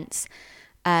offence,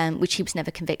 which he was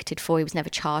never convicted for, he was never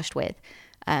charged with.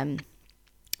 And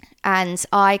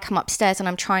I come upstairs and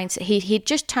I'm trying to... He'd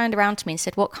just turned around to me and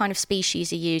said, what kind of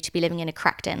species are you to be living in a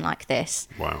crack den like this?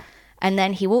 Wow. And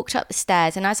then he walked up the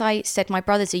stairs, and as I said, my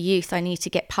brother's a youth, I need to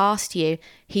get past you,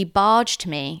 he barged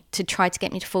me to try to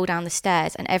get me to fall down the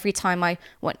stairs. And every time I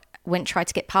went try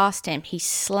to get past him, he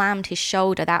slammed his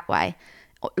shoulder that way,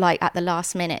 like at the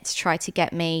last minute, to try to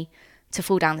get me to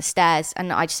fall down the stairs.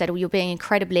 And I just said, well, you're being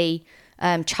incredibly...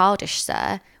 childish,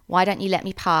 sir. Why don't you let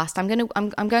me past? I'm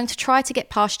going to try to get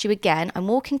past you again. I'm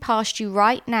walking past you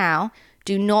right now.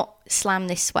 Do not slam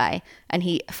this way. And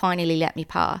he finally let me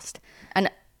past. And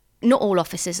not all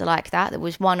officers are like that. There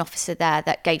was one officer there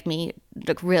that gave me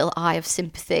the real eye of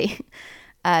sympathy.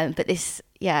 But this,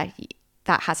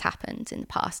 that has happened in the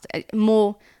past.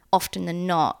 More often than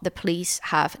not, the police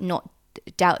have not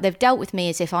they've dealt with me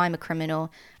as if I'm a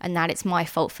criminal and that it's my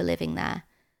fault for living there.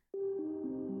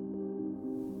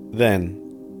 Then,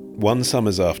 one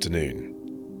summer's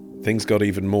afternoon, things got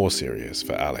even more serious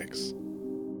for Alex.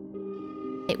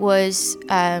 It was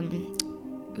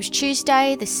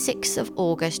Tuesday, the 6th of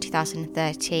August,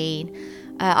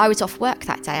 2013. I was off work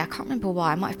that day. I can't remember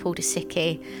why. I might have pulled a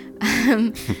sickie.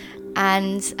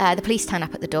 And the police turn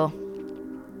up at the door.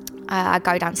 I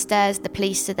go downstairs. The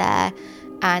police are there.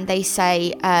 And they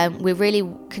say, we're really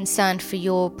concerned for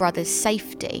your brother's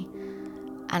safety.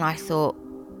 And I thought,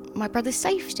 my brother's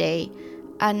safety?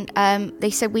 And they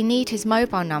said, we need his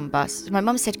mobile number. So my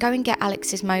mum said, go and get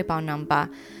Alex's mobile number.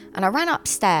 And I ran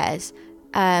upstairs,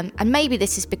 and maybe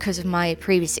this is because of my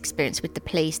previous experience with the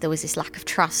police. There was this lack of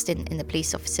trust in the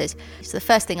police officers. So the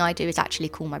first thing I do is actually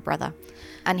call my brother.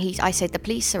 And I said, the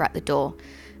police are at the door.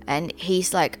 And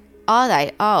he's like, are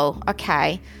they? Oh,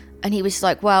 okay. And he was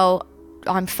like, well,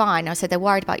 I'm fine. I said, they're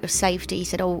worried about your safety. He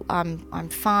said, oh, I'm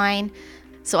fine.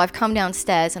 So I've come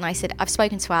downstairs and I said, I've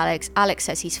spoken to Alex. Alex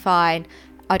says he's fine.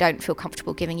 I don't feel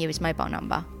comfortable giving you his mobile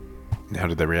number. How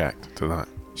did they react to that?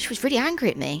 She was really angry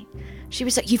at me. She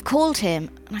was like, you've called him.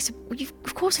 And I said, well,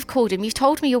 of course I've called him. You've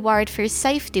told me you're worried for his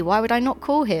safety. Why would I not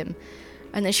call him?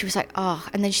 And then she was like, oh.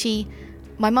 And then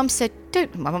my mum said,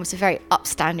 my mum's a very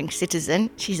upstanding citizen.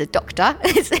 She's a doctor.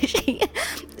 So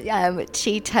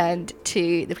she turned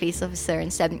to the police officer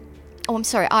and said, oh, I'm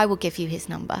sorry, I will give you his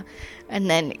number. And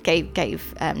then gave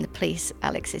the police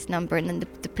Alex's number. And then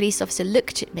the police officer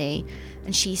looked at me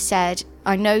and she said,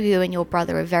 I know you and your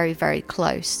brother are very, very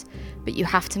close, but you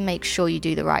have to make sure you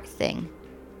do the right thing.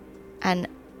 And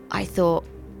I thought,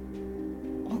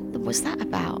 what was that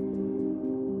about?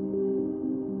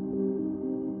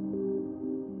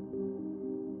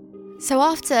 So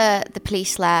after the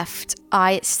police left,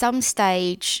 at some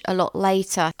stage a lot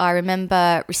later, I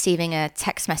remember receiving a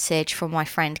text message from my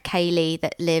friend Kaylee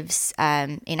that lives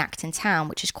in Acton Town,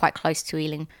 which is quite close to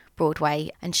Ealing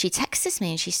Broadway. And she texts me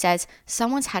and she says,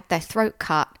 someone's had their throat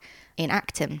cut in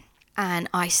Acton. And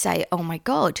I say, oh my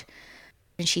God.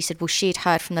 And she said, well, she had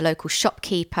heard from the local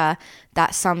shopkeeper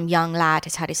that some young lad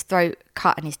has had his throat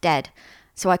cut and is dead.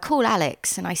 So I call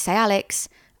Alex and I say, Alex,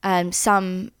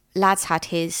 some lad's had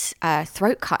his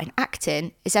throat cut in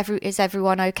Acton. Is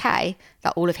everyone okay?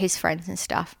 Like all of his friends and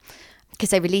stuff. Because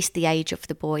they released the age of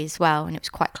the boy as well, and it was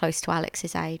quite close to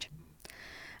Alex's age.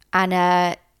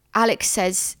 And Alex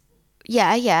says,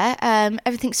 yeah,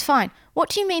 everything's fine. What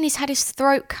do you mean he's had his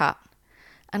throat cut?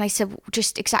 And I said, well,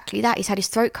 just exactly that. He's had his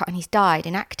throat cut and he's died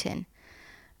in Acton.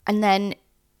 And then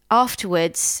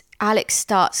afterwards, Alex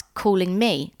starts calling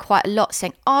me quite a lot,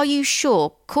 saying, are you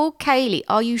sure? Call Kaylee.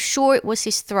 Are you sure it was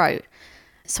his throat?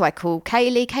 So I call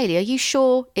Kaylee. Kaylee, are you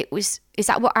sure is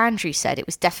that what Andrew said? It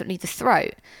was definitely the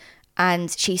throat.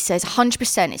 And she says,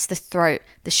 100% it's the throat.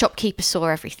 The shopkeeper saw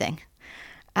everything.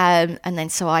 And then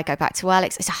so I go back to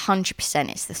Alex. It's 100%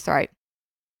 it's the throat.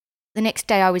 The next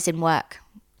day I was in work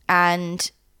and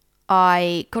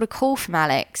I got a call from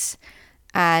Alex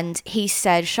And he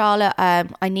said, Charlotte,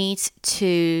 I need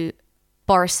to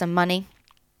borrow some money.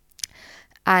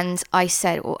 And I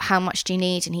said, well, how much do you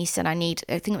need? And he said, I think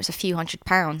it was a few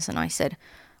 £100s. And I said,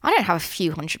 I don't have a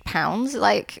few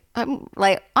 £100s.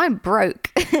 I'm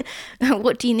broke.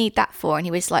 What do you need that for? And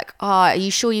he was like, are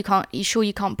you sure you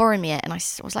can't borrow me it? And I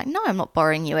was like, no, I'm not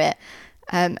borrowing you it.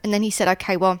 And then he said,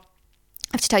 okay, well,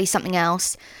 I have to tell you something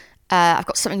else. I've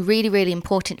got something really, really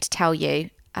important to tell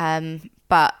you.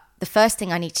 But the first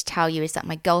thing I need to tell you is that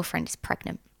my girlfriend is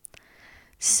pregnant.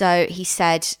 So he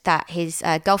said that his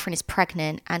girlfriend is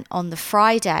pregnant, and on the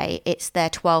Friday, it's their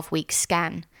 12-week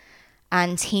scan.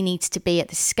 And he needs to be at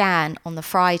the scan on the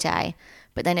Friday.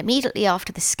 But then immediately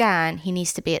after the scan, he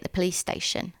needs to be at the police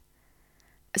station.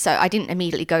 So I didn't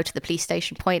immediately go to the police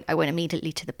station point. I went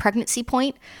immediately to the pregnancy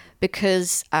point,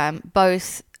 because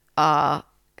both are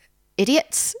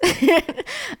idiots.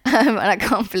 And I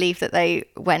can't believe that they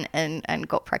went and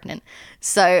got pregnant.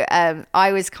 So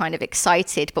I was kind of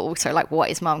excited, but also like,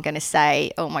 what is mum going to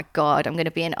say? Oh my God, I'm going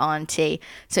to be an auntie.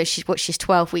 So she's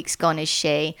 12 weeks gone, is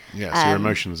she? Yeah, so your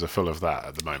emotions are full of that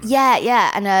at the moment.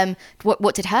 Yeah. And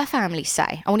what did her family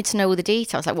say? I wanted to know all the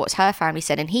details, like what's her family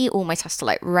said. And he almost has to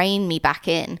like rein me back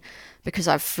in, because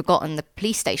I've forgotten the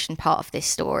police station part of this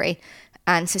story,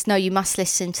 and says, no, you must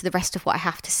listen to the rest of what I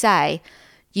have to say.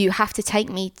 You have to take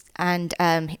me and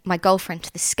my girlfriend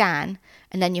to the scan,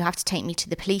 and then you have to take me to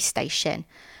the police station.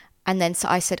 And then so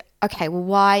I said, okay, well,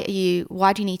 why do you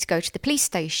need to go to the police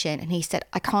station? And he said,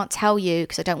 I can't tell you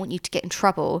because I don't want you to get in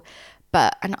trouble.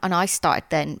 But and I started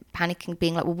then panicking,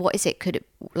 being like, well, what is it?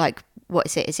 What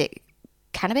is it? Is it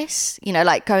cannabis? You know,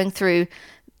 like going through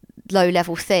low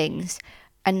level things.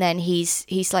 And then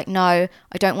he's like, no,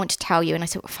 I don't want to tell you. And I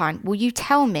said, well, fine. Will you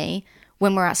tell me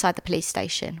when we're outside the police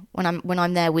station, when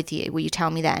I'm there with you? Will you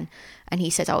tell me then? And he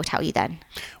says, I will tell you then.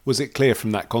 Was it clear from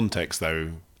that context,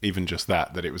 though, even just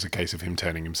that it was a case of him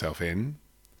turning himself in?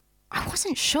 I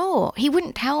wasn't sure. He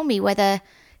wouldn't tell me whether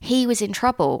he was in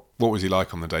trouble. What was he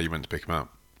like on the day you went to pick him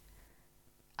up?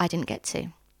 I didn't get to.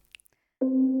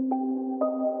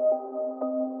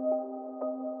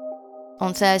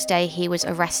 On Thursday, he was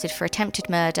arrested for attempted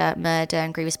murder,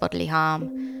 and grievous bodily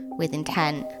harm with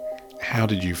intent. How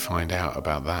did you find out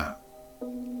about that?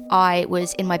 I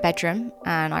was in my bedroom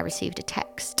and I received a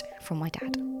text from my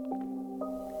dad.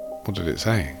 What did it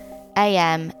say?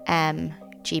 AMM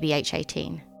GBH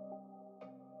 18.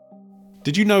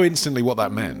 Did you know instantly what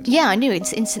that meant? Yeah, I knew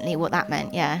instantly what that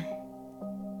meant, yeah.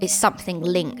 It's something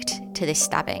linked to this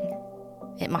stabbing.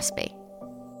 It must be.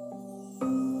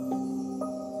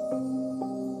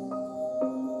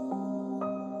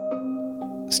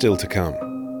 Still to come.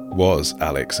 Was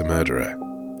Alex a murderer?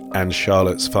 And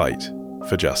Charlotte's fight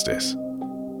for justice.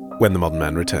 When the Modern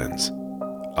Man returns.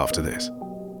 After this.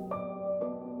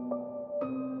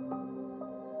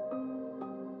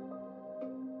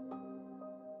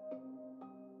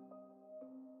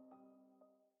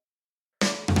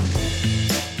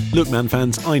 Look, Man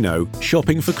fans, I know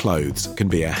shopping for clothes can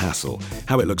be a hassle.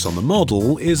 How it looks on the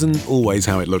model isn't always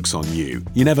how it looks on you.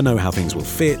 You never know how things will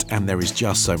fit, and there is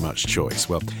just so much choice.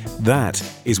 Well, that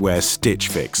is where Stitch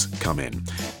Fix come in.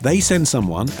 They send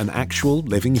someone, an actual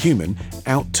living human,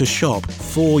 out to shop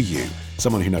for you.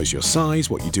 Someone who knows your size,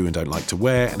 what you do and don't like to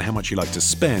wear, and how much you like to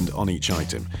spend on each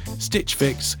item. Stitch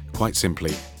Fix, quite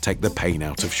simply, take the pain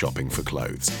out of shopping for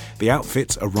clothes. The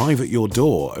outfits arrive at your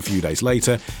door a few days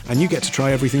later, and you get to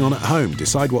try everything on at home,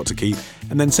 decide what to keep,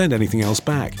 and then send anything else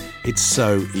back. It's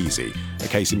so easy. A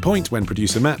case in point, when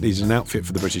producer Matt needed an outfit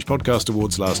for the British Podcast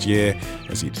Awards last year,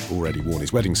 as he'd already worn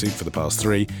his wedding suit for the past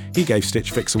 3, he gave Stitch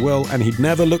Fix a whirl, and he'd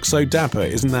never looked so dapper.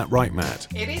 Isn't that right, Matt?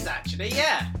 It is actually,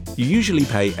 yeah. You usually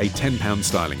pay a £10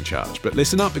 styling charge, but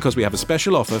listen up because we have a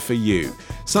special offer for you.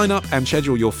 Sign up and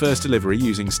schedule your first delivery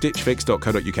using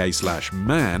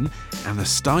stitchfix.co.uk/man, and the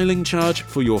styling charge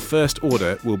for your first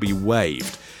order will be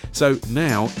waived. So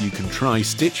now you can try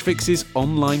Stitch Fix's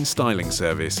online styling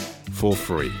service for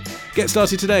free. Get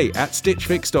started today at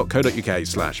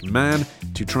stitchfix.co.uk/man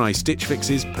to try Stitch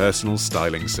Fix's personal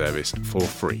styling service for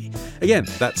free. Again,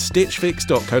 that's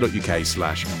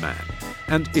stitchfix.co.uk/man.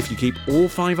 And if you keep all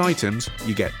 5 items,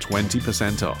 you get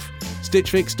 20% off.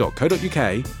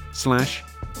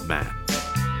 stitchfix.co.uk/man.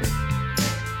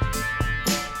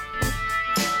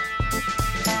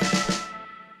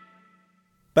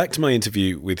 Back to my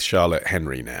interview with Charlotte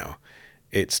Henry now.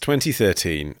 It's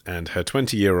 2013 and her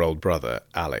 20-year-old brother,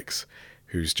 Alex,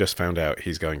 who's just found out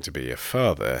he's going to be a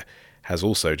father, has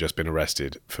also just been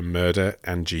arrested for murder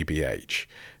and GBH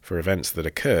for events that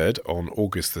occurred on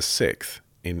August the 6th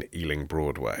in Ealing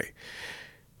Broadway.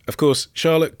 Of course,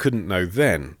 Charlotte couldn't know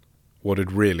then what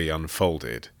had really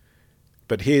unfolded.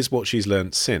 but here's what she's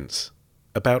learnt since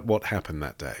about what happened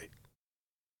that day.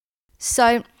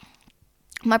 So,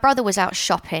 my brother was out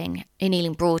shopping in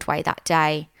Ealing Broadway that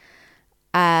day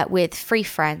with 3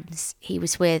 friends. He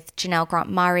was with Janelle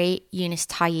Grant-Murray, Eunice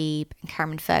Taib, and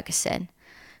Cameron Ferguson.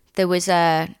 There was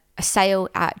a sale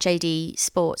at JD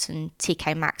Sports and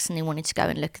TK Maxx, and they wanted to go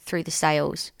and look through the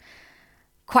sales.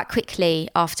 Quite quickly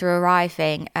after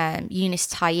arriving, Eunice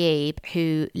Taib,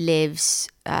 who lives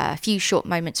a few short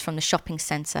moments from the shopping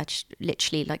centre, just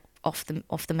literally like off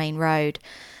the main road,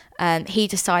 he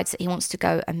decides that he wants to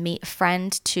go and meet a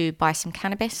friend to buy some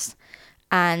cannabis,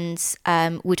 and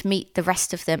would meet the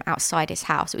rest of them outside his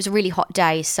house. It was a really hot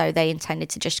day, so they intended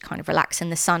to just kind of relax in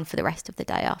the sun for the rest of the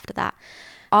day after that.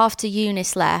 After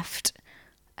Eunice left,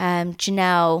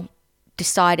 Janelle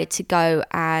decided to go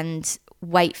and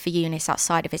wait for Eunice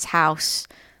outside of his house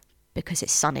because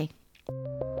it's sunny.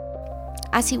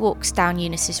 As he walks down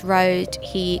Eunice's road,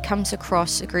 he comes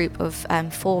across a group of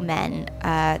 4 men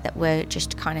that were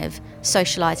just kind of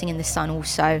socialising in the sun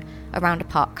also around a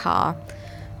parked car.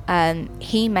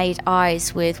 He made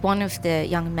eyes with one of the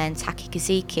young men, Taki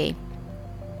Kaziki,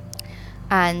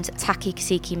 and Taki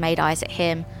Kaziki made eyes at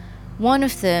him. One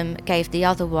of them gave the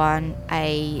other one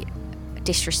a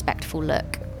disrespectful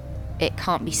look. It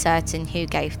can't be certain who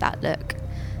gave that look.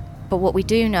 But what we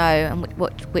do know, and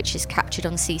which is captured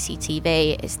on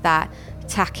CCTV, is that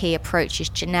Taki approaches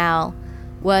Janelle.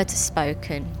 Words are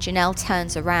spoken. Janelle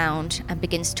turns around and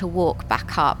begins to walk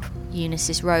back up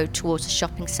Eunice's road towards the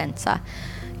shopping centre.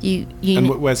 And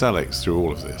where's Alex through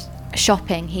all of this?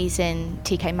 Shopping. He's in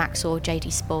TK Maxx or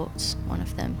JD Sports, one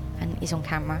of them, and he's on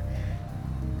camera.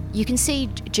 You can see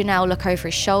Janelle look over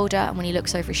his shoulder, and when he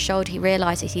looks over his shoulder, he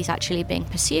realises he's actually being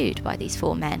pursued by these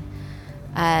 4 men.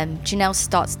 Janelle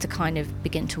starts to kind of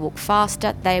begin to walk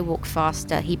faster. They walk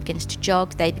faster. He begins to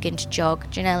jog. They begin to jog.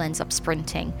 Janelle ends up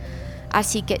sprinting.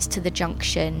 As he gets to the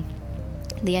junction,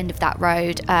 the end of that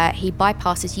road, he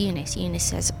bypasses Eunice. Eunice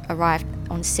has arrived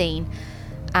on scene,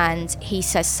 and he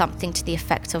says something to the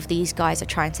effect of, "These guys are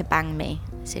trying to bang me,"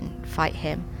 as in fight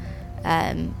him.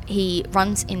 He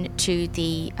runs into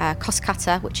the cost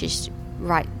cutter, which is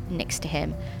right next to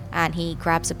him, and he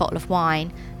grabs a bottle of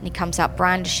wine, and he comes out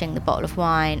brandishing the bottle of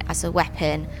wine as a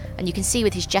weapon. And you can see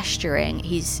with his gesturing,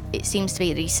 it seems to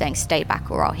be that he's saying, "Stay back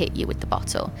or I'll hit you with the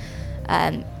bottle."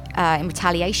 In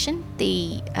retaliation,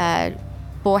 the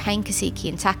Borhain Kaziki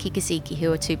and Taki Kaziki,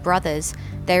 who are 2 brothers,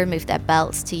 they remove their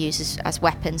belts to use as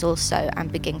weapons also,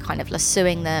 and begin kind of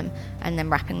lassoing them and then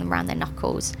wrapping them around their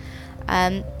knuckles.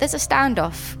 There's a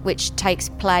standoff which takes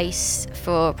place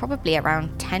for probably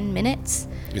around 10 minutes.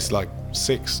 It's like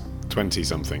 6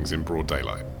 20-somethings in broad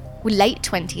daylight. With late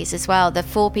 20s as well. The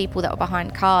 4 people that were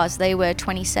behind cars, they were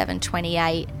 27,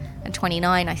 28 and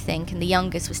 29, I think, and the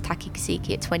youngest was Taki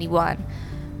Kaziki at 21.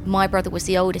 My brother was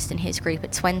the oldest in his group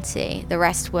at 20. The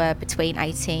rest were between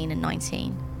 18 and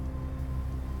 19.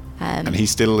 And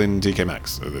he's still in TK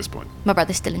Maxx at this point? My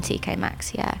brother's still in TK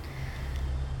Maxx, yeah.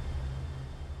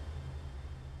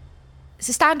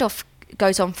 So standoff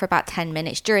goes on for about 10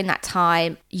 minutes. During that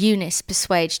time, Eunice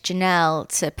persuades Janelle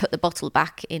to put the bottle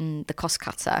back in the cost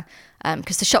cutter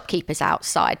because the shopkeeper's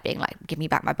outside being like, "Give me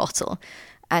back my bottle."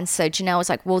 And so Janelle was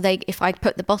like, "Well, if I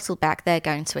put the bottle back, they're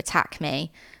going to attack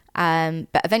me."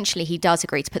 But eventually he does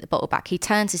agree to put the bottle back. He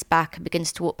turns his back and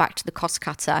begins to walk back to the cost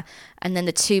cutter. And then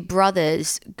the 2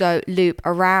 brothers loop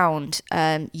around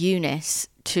Eunice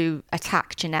to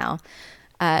attack Janelle.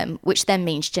 Which then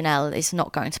means Janelle is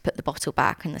not going to put the bottle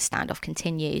back, and the standoff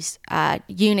continues.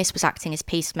 Eunice was acting as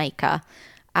peacemaker,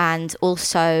 and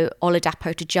also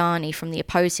Oladapo Dajani from the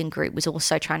opposing group was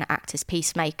also trying to act as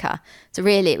peacemaker. So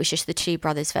really it was just the 2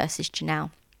 brothers versus Janelle.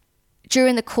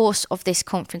 During the course of this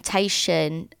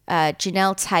confrontation,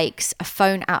 Janelle takes a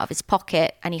phone out of his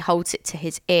pocket and he holds it to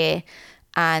his ear,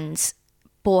 and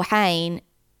Borhain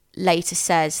later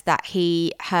says that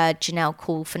he heard Janelle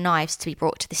call for knives to be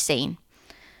brought to the scene.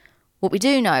 What we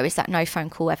do know is that no phone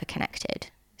call ever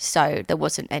connected, so there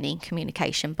wasn't any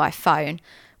communication by phone.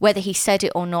 Whether he said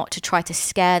it or not to try to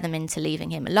scare them into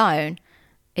leaving him alone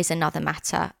is another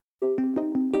matter.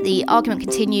 The argument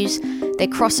continues. They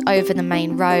cross over the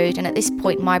main road, and at this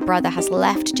point my brother has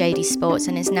left JD Sports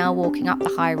and is now walking up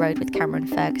the high road with Cameron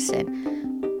Ferguson.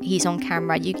 He's on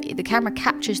camera. The camera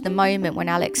captures the moment when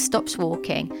Alex stops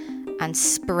walking and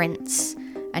sprints,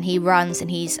 and he runs, and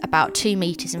he's about 2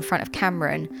 meters in front of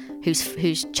Cameron,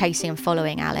 who's chasing and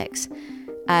following Alex.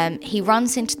 He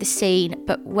runs into the scene,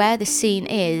 but where the scene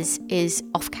is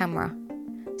off camera.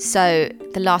 So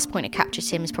the last point it captures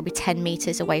him is probably 10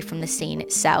 meters away from the scene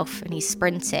itself, and he's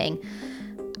sprinting.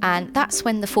 And that's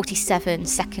when the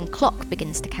 47-second clock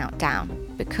begins to count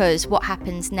down, because what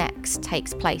happens next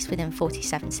takes place within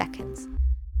 47 seconds.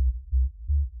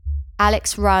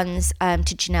 Alex runs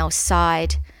to Janelle's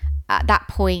side. At that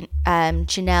point,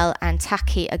 Janelle and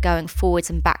Taki are going forwards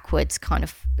and backwards, kind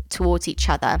of towards each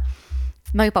other.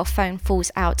 The mobile phone falls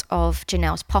out of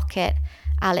Janelle's pocket.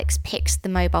 Alex picks the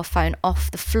mobile phone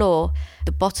off the floor.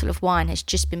 The bottle of wine has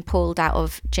just been pulled out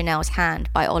of Janelle's hand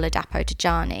by Oladapo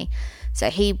Dajani. So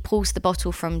he pulls the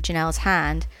bottle from Janelle's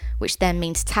hand, which then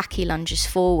means Taki lunges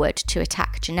forward to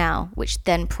attack Janelle, which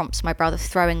then prompts my brother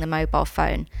throwing the mobile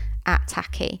phone at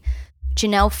Taki.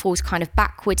 Janelle falls kind of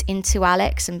backwards into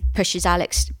Alex and pushes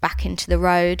Alex back into the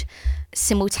road.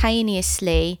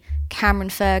 Simultaneously, Cameron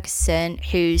Ferguson,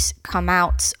 who's come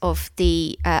out of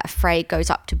the affray, goes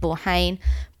up to Borhain.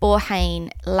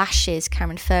 Borhain lashes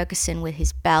Cameron Ferguson with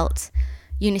his belt.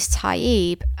 Yunus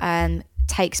Taib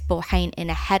takes Borhain in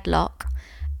a headlock.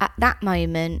 At that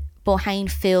moment, Borhain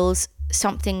feels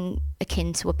something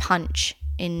akin to a punch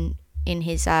in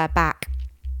his back.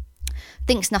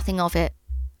 Thinks nothing of it,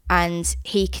 and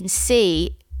he can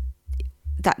see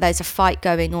that there's a fight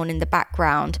going on in the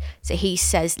background. So he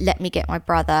says, "Let me get my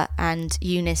brother," and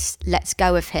Yunus lets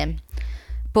go of him.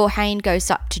 Borhain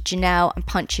goes up to Janelle and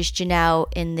punches Janelle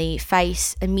in the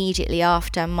face. Immediately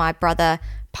after, my brother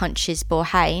punches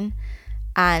Borhain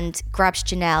and grabs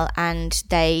Janelle, and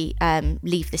they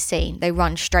leave the scene. They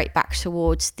run straight back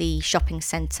towards the shopping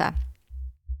centre.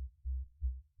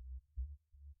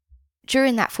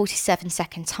 During that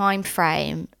 47-second time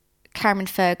frame, Cameron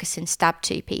Ferguson stabbed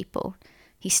 2 people.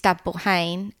 He stabbed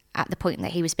Borhain at the point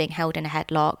that he was being held in a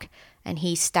headlock, and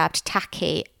he stabbed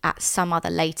Taki at some other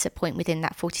later point within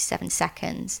that 47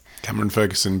 seconds. Cameron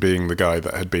Ferguson being the guy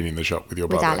that had been in the shop with your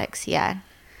brother? With Alex, yeah.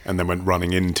 And then went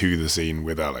running into the scene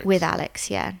with Alex? With Alex,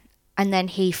 yeah. And then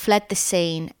he fled the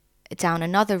scene down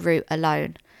another route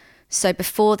alone. So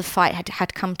before the fight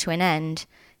had come to an end,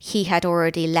 he had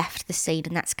already left the scene,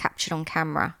 and that's captured on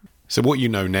camera. So what you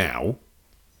know now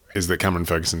is that Cameron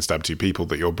Ferguson stabbed 2 people,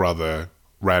 that your brother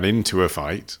ran into a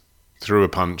fight, threw a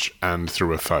punch and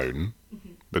threw a phone,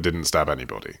 but didn't stab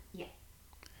anybody. Yeah.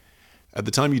 At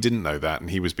the time you didn't know that, and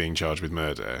he was being charged with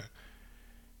murder,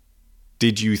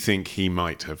 did you think he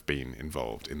might have been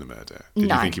involved in the murder? Did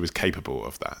No. you think he was capable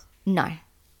of that? No.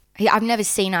 I've never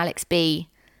seen Alex be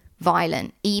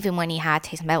violent, even when he had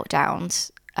his meltdowns.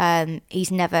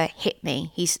 He's never hit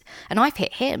me. And I've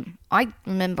hit him. I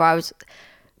remember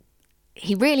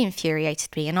he really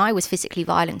infuriated me, and I was physically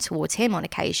violent towards him on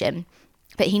occasion,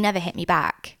 but he never hit me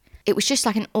back. It was just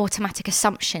like an automatic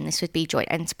assumption this would be joint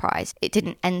enterprise. It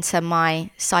didn't enter my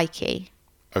psyche.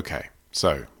 Okay,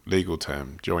 so legal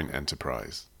term, joint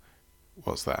enterprise.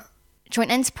 What's that? Joint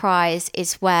enterprise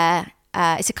is where,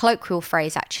 it's a colloquial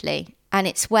phrase actually, and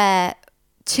it's where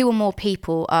 2 or more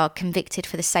people are convicted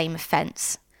for the same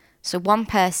offence. So one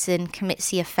person commits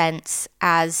the offence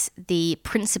as the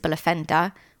principal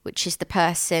offender, which is the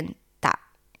person that,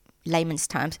 layman's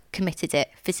terms,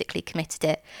 physically committed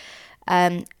it.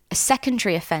 A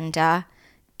secondary offender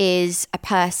is a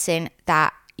person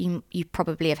that you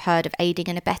probably have heard of aiding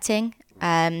and abetting.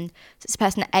 So it's a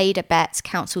person that aid, abets,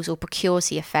 counsels or procures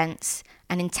the offence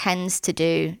and intends to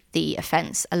do the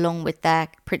offence along with their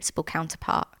principal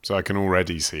counterpart. So I can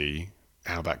already see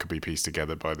how that could be pieced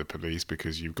together by the police,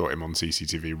 because you've got him on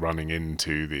CCTV running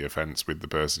into the offence with the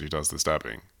person who does the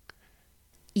stabbing.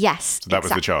 Yes. So that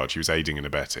was the charge. He was aiding and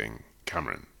abetting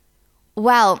Cameron.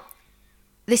 Well,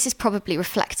 this is probably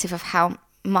reflective of how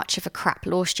much of a crap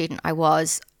law student I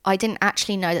was. I didn't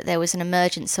actually know that there was an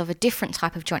emergence of a different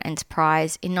type of joint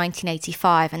enterprise in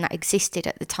 1985, and that existed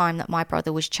at the time that my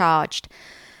brother was charged.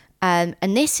 And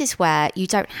this is where you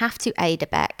don't have to aid,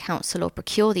 abet, counsel or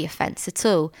procure the offence at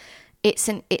all.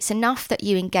 It's enough that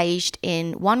you engaged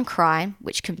in one crime,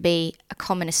 which can be a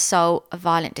common assault, a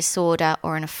violent disorder,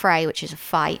 or an affray, which is a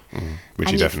fight.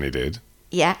 Which he definitely did.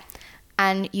 Yeah.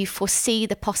 And you foresee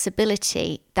the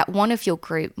possibility that one of your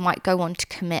group might go on to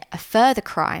commit a further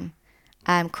crime,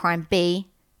 crime B,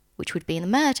 which would be the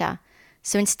murder.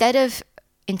 So instead of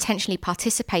intentionally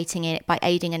participating in it by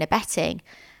aiding and abetting,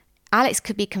 Alex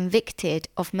could be convicted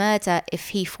of murder if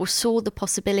he foresaw the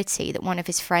possibility that one of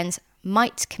his friends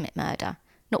might commit murder.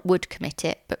 Not would commit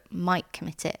it, but might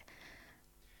commit it.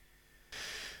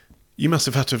 You must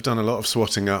have had to have done a lot of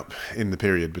swatting up in the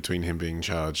period between him being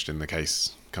charged and the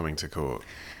case coming to court.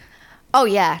 Oh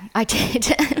yeah, I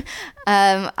did.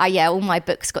 All my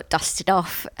books got dusted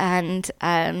off and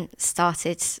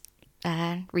started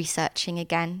researching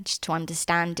again just to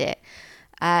understand it.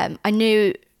 I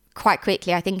knew quite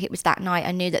quickly, I think it was that night,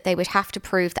 I knew that they would have to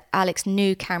prove that Alex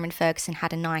knew Cameron Ferguson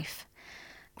had a knife.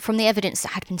 from the evidence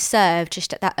that had been served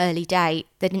just at that early date,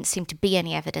 there didn't seem to be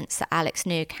any evidence that Alex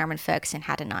knew Cameron Ferguson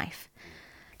had a knife.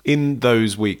 In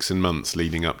those weeks and months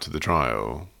leading up to the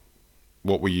trial,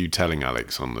 what were you telling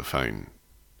Alex on the phone?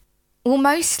 Well,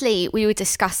 mostly we were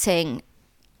discussing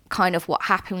kind of what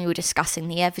happened. We were discussing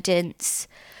the evidence.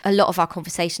 A lot of our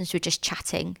conversations were just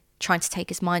chatting, trying to take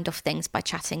his mind off things by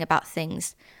chatting about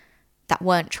things that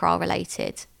weren't trial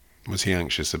related. Was he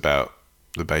anxious about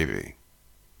the baby?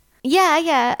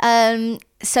 Yeah.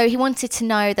 So he wanted to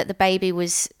know that the baby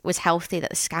was healthy, that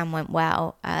the scan went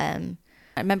well. I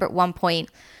remember at one point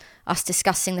us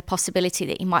discussing the possibility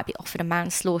that he might be offered a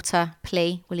manslaughter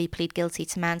plea. Will he plead guilty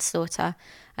to manslaughter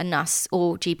and us,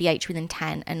 or GBH with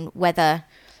intent, and whether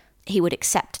he would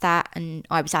accept that. And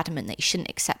I was adamant that he shouldn't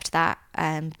accept that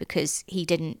because he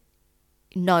didn't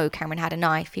know Cameron had a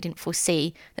knife. He didn't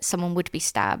foresee that someone would be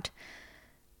stabbed.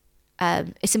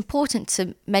 It's important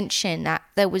to mention that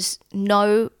there was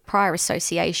no prior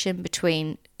association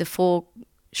between the four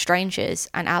strangers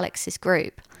and Alex's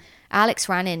group. Alex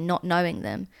ran in not knowing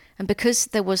them, and because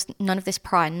there was none of this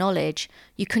prior knowledge,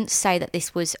 you couldn't say that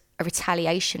this was a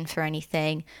retaliation for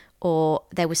anything, or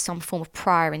there was some form of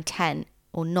prior intent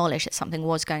or knowledge that something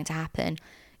was going to happen.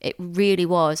 It really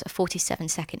was a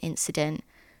 47-second incident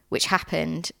which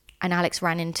happened, and Alex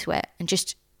ran into it and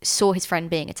just saw his friend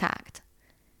being attacked.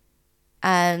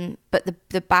 But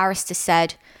the barrister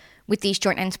said, with these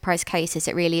joint enterprise cases,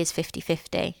 it really is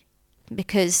 50-50,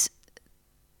 because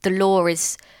the law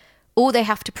is, all they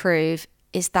have to prove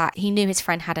is that he knew his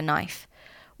friend had a knife.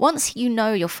 Once you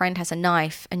know your friend has a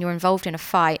knife and you're involved in a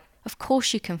fight, of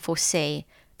course you can foresee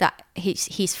that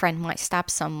his friend might stab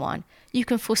someone. You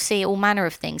can foresee all manner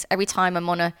of things. Every time I'm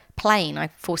on a plane, I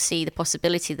foresee the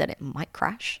possibility that it might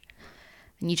crash,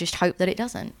 and you just hope that it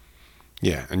doesn't.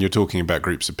 Yeah, and you're talking about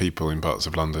groups of people in parts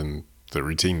of London that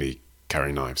routinely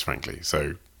carry knives, frankly.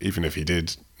 So even if he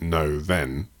did know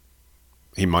then,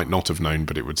 he might not have known,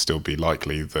 but it would still be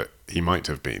likely that he might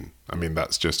have been. I mean,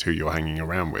 that's just who you're hanging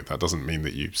around with. That doesn't mean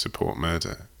that you support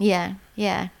murder. Yeah.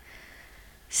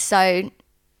 So,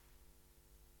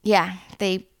 yeah,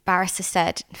 the barrister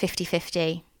said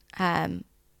 50-50 on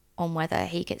whether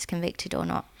he gets convicted or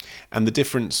not. And the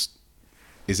difference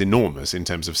is enormous in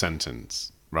terms of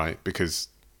sentence, right? Because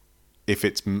if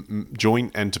it's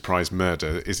joint enterprise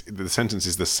murder, the sentence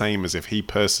is the same as if he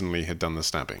personally had done the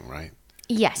stabbing, right?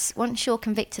 Yes, once you're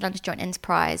convicted under joint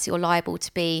enterprise, you're liable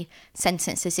to be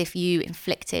sentenced as if you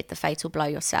inflicted the fatal blow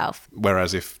yourself.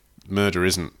 Whereas if murder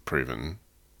isn't proven,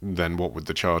 then what would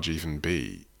the charge even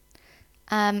be?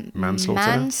 Manslaughter?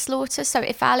 Manslaughter. So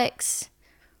if Alex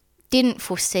didn't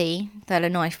foresee that a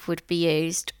knife would be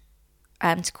used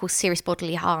to cause serious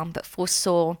bodily harm, but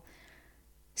foresaw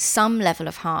some level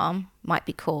of harm might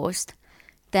be caused,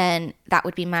 then that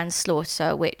would be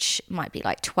manslaughter, which might be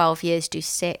like 12 years, do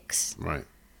 6. Right.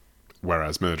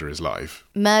 Whereas murder is life.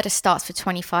 Murder starts for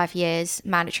 25 years,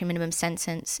 mandatory minimum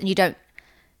sentence, and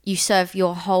you serve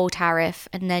your whole tariff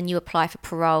and then you apply for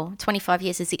parole. 25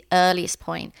 years is the earliest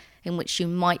point in which you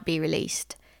might be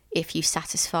released if you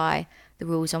satisfy the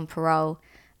rules on parole.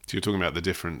 So you're talking about the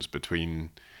difference between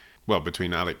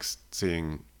Alex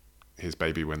seeing his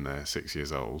baby when they're 6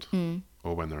 years old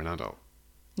or when they're an adult.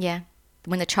 Yeah.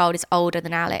 When the child is older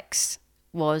than Alex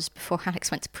was before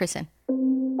Alex went to prison.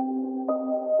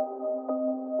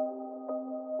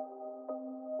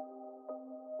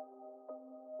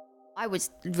 I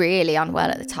was really unwell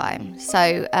at the time.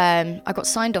 So I got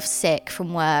signed off sick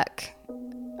from work,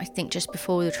 I think just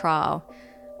before the trial.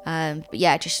 But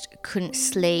yeah, just couldn't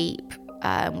sleep,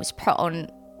 was put on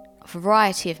a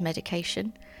variety of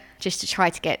medication just to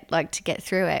try to get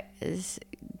through it.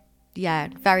 Yeah,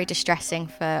 very distressing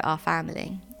for our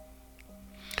family.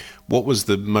 What was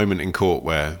the moment in court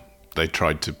where they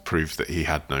tried to prove that he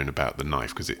had known about the knife?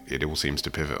 Because it all seems to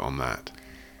pivot on that.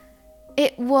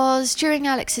 It was during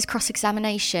Alex's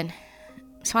cross-examination.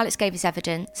 So Alex gave his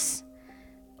evidence,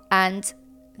 and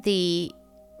the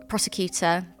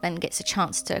prosecutor then gets a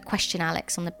chance to question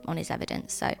Alex on his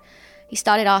evidence. So he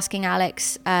started asking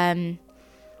Alex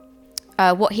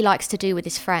what he likes to do with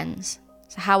his friends.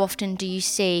 So how often do you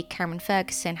see Cameron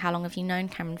Ferguson? How long have you known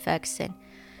Cameron Ferguson?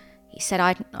 He said,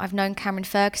 I've known Cameron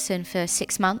Ferguson for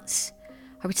 6 months.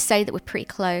 I would say that we're pretty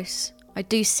close. I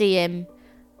do see him,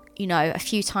 a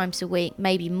few times a week,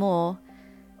 maybe more.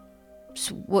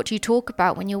 So what do you talk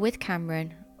about when you're with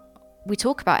Cameron? We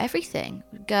talk about everything.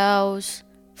 Girls,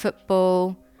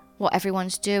 football, what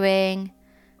everyone's doing.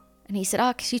 And he said,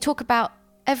 so you talk about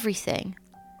everything?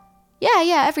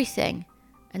 Yeah, everything.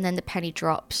 And then the penny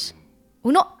drops.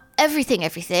 Well, not everything.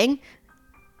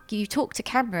 You talk to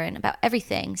Cameron about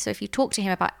everything. So if you talk to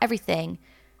him about everything,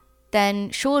 then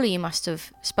surely you must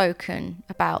have spoken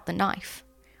about the knife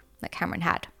that Cameron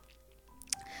had.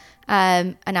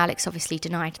 And Alex obviously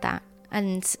denied that.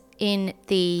 And in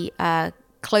the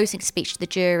closing speech to the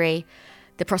jury,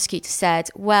 the prosecutor said,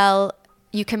 well,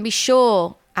 you can be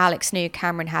sure Alex knew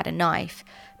Cameron had a knife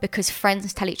because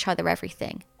friends tell each other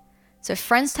everything. So if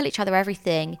friends tell each other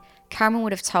everything, Cameron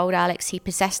would have told Alex he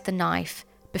possessed the knife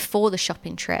before the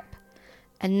shopping trip.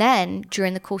 And then,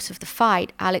 during the course of the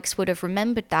fight, Alex would have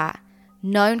remembered that,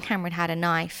 known Cameron had a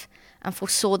knife, and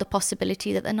foresaw the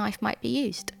possibility that the knife might be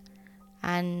used.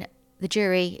 And the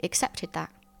jury accepted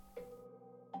that.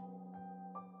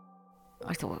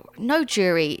 I thought, no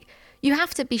jury, you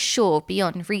have to be sure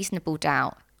beyond reasonable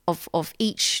doubt of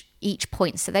each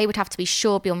point. So they would have to be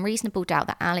sure beyond reasonable doubt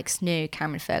that Alex knew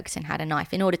Cameron Ferguson had a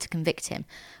knife in order to convict him.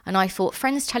 And I thought,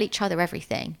 friends tell each other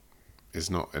everything. Is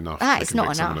not enough That to is not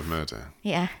convict someone enough. of murder.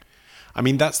 Yeah. I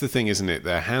mean, that's the thing, isn't it?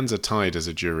 Their hands are tied as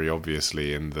a jury,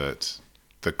 obviously, in that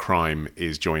the crime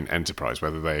is joint enterprise,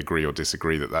 whether they agree or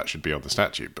disagree that should be on the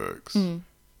statute books.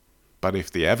 But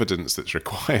if the evidence that's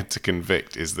required to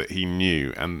convict is that he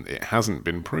knew and it hasn't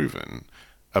been proven,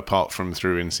 apart from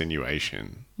through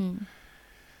insinuation,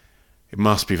 it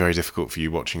must be very difficult for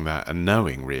you watching that and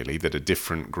knowing, really, that a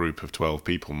different group of 12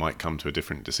 people might come to a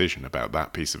different decision about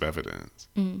that piece of evidence.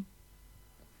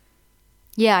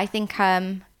 Yeah, I think,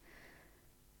 I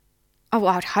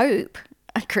would hope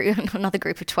another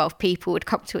group of 12 people would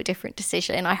come to a different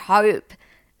decision. I hope,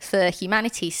 for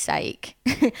humanity's sake,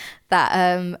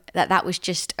 that was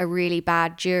just a really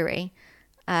bad jury.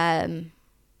 But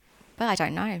I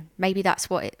don't know. Maybe that's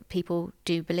what people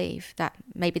do believe, that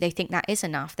maybe they think that is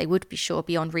enough. They would be sure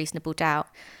beyond reasonable doubt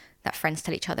that friends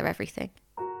tell each other everything.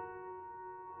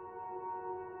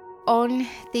 On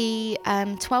the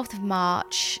 12th of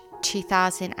March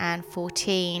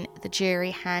 2014, the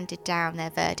jury handed down their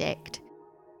verdict.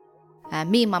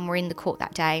 Me and Mum were in the court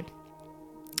that day.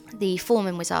 The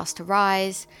foreman was asked to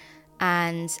rise,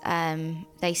 and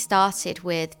they started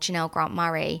with Janelle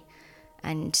Grant-Murray,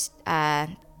 and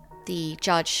the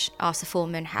judge asked the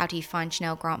foreman, how do you find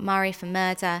Janelle Grant-Murray for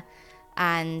murder?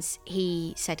 And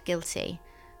he said guilty.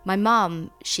 My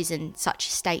mum, she's in such a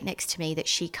state next to me that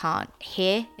she can't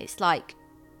hear. It's like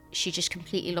she just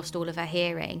completely lost all of her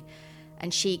hearing,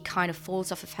 and she kind of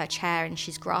falls off of her chair and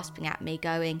she's grasping at me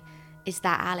going, is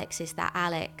that Alex? Is that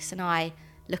Alex? And I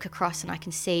look across and I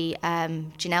can see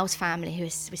Janelle's family, who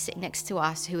was sitting next to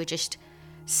us, who are just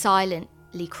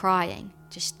silently crying.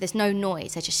 Just, there's no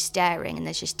noise, they're just staring and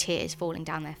there's just tears falling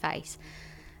down their face.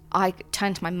 I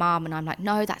turn to my mum and I'm like,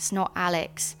 no, that's not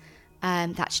Alex,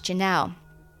 that's Janelle.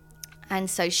 And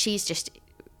so she's just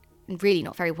really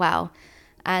not very well.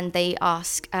 And they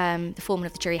ask the foreman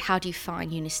of the jury, how do you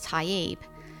find Yunus Taib?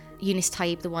 Yunus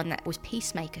Taib, the one that was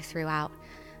peacemaker throughout,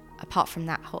 apart from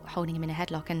that, holding him in a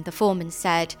headlock. And the foreman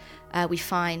said, we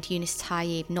find Yunus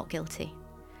Taib not guilty.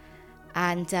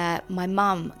 And my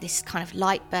mum, this kind of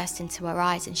light burst into her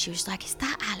eyes and she was like, is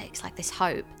that Alex? Like this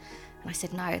hope. And I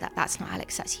said, no, that's not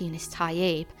Alex, that's Yunus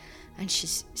Taib. And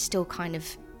she's still kind of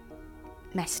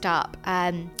messed up.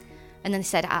 And then they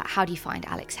said, how do you find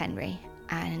Alex Henry?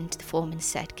 And the foreman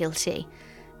said, guilty.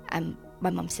 And my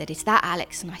mum said, is that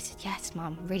Alex? And I said, yes,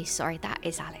 Mum, I'm really sorry, that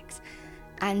is Alex.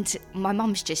 And my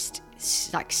mum's just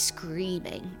like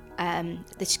screaming.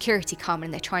 The security come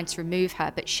and they're trying to remove her,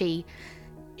 but she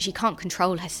can't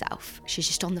control herself. She's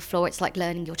just on the floor. It's like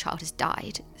learning your child has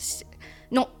died. It's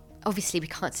not, obviously we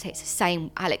can't say it's the same.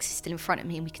 Alex is still in front of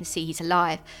me and we can see he's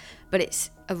alive, but it's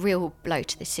a real blow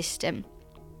to the system.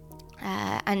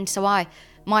 And so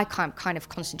my kind of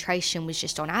concentration was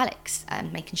just on Alex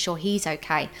and making sure he's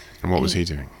okay. And what was he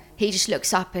doing? He just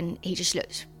looks up and he just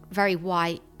looks very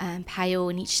white and pale,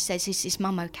 and he just says, is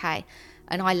Mum okay?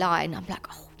 And I lie and I'm like,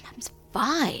 oh, Mum's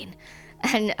fine.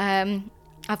 And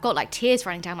I've got like tears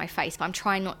running down my face, but I'm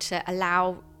trying not to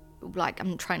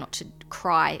I'm trying not to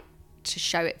cry to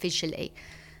show it visually.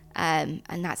 And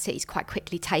that's it, he's quite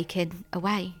quickly taken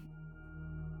away.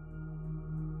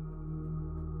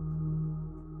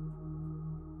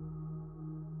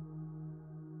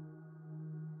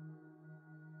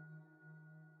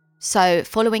 So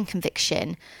following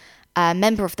conviction, a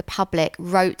member of the public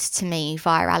wrote to me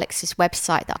via Alex's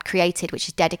website that I created, which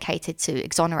is dedicated to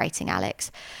exonerating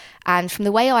Alex. And from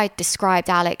the way I described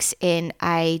Alex in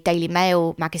a Daily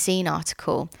Mail magazine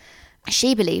article,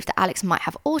 she believed that Alex might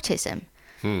have autism.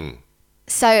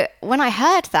 So when I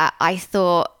heard that, I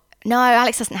thought, no,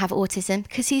 Alex doesn't have autism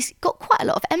because he's got quite a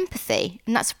lot of empathy.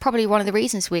 And that's probably one of the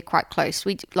reasons we're quite close.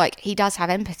 He does have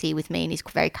empathy with me and he's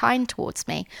very kind towards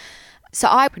me. So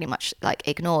I pretty much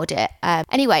ignored it.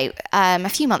 Anyway, a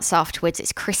few months afterwards,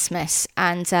 it's Christmas,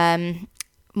 and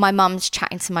my mum's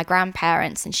chatting to my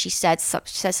grandparents, and she says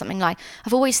something like,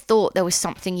 I've always thought there was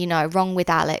something, wrong with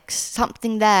Alex,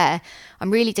 something there.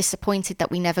 I'm really disappointed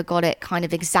that we never got it kind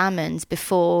of examined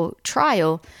before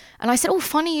trial. And I said, oh,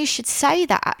 funny you should say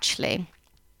that, actually.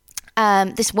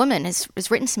 This woman has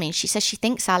written to me. She says she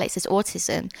thinks Alex has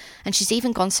autism, and she's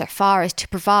even gone so far as to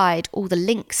provide all the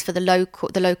links for the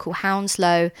local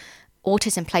Hounslow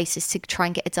autism places to try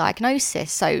and get a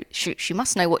diagnosis. So she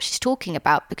must know what she's talking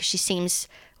about, because she seems,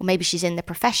 or maybe she's in the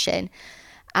profession.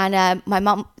 And my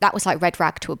mum, that was like red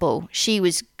rag to a bull. She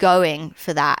was going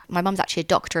for that. My mum's actually a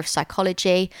doctor of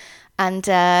psychology, and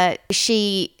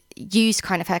she used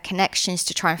kind of her connections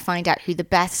to try and find out who the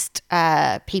best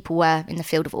people were in the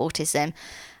field of autism.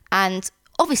 And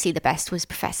obviously the best was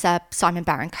Professor Simon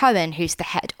Baron-Cohen, who's the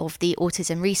head of the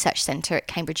Autism Research Centre at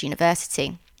Cambridge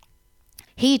University.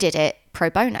 He did it pro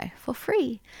bono, for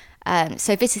free.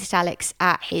 So visited Alex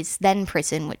at his then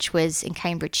prison, which was in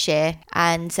Cambridgeshire,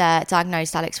 and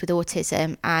diagnosed Alex with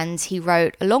autism. And he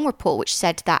wrote a long report which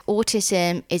said that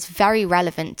autism is very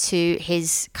relevant to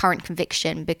his current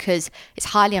conviction, because it's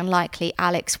highly unlikely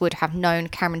Alex would have known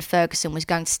Cameron Ferguson was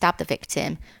going to stab the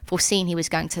victim, foreseen he was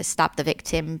going to stab the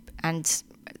victim, and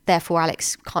therefore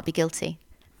Alex can't be guilty.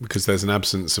 Because there's an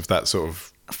absence of that sort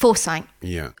of foresight.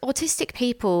 Yeah. Autistic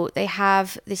people, they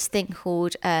have this thing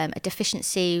called a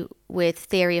deficiency with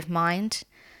theory of mind.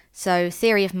 So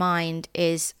theory of mind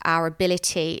is our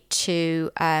ability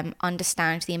to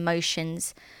understand the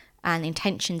emotions and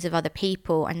intentions of other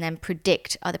people and then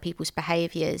predict other people's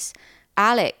behaviours.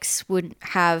 Alex would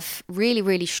have really,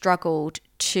 really struggled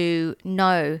to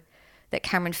know that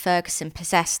Cameron Ferguson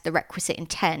possessed the requisite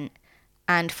intent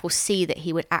and foresee that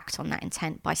he would act on that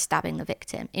intent by stabbing the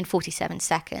victim in 47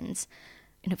 seconds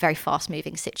in a very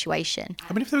fast-moving situation.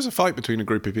 I mean, if there was a fight between a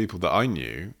group of people that I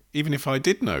knew, even if I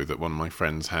did know that one of my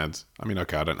friends had, I mean,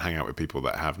 okay, I don't hang out with people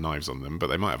that have knives on them, but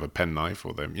they might have a penknife,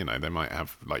 or they might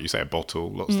have, like you say, a bottle.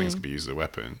 Lots of things could be used as a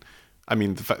weapon. I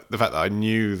mean, the fact that I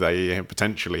knew they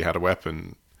potentially had a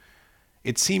weapon,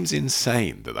 it seems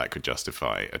insane that could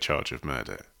justify a charge of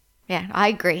murder. Yeah, I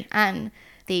agree. And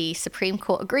the Supreme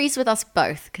Court agrees with us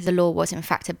both, because the law was in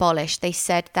fact abolished. They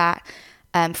said that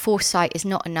foresight is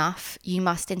not enough. You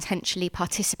must intentionally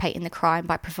participate in the crime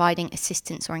by providing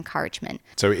assistance or encouragement.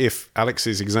 So if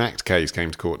Alex's exact case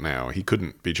came to court now, he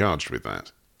couldn't be charged with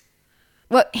that?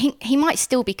 Well, he might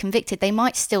still be convicted. They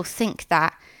might still think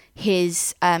that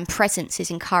his presence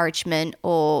is encouragement,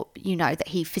 or, that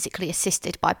he physically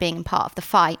assisted by being part of the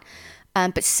fight.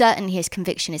 But certainly his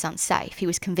conviction is unsafe. He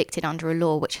was convicted under a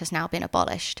law which has now been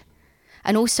abolished.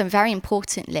 And also, very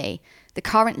importantly, the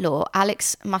current law,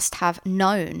 Alex must have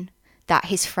known that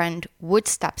his friend would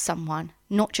stab someone,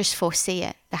 not just foresee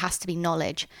it. There has to be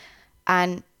knowledge.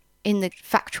 And in the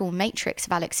factual matrix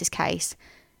of Alex's case,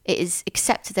 it is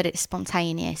accepted that it's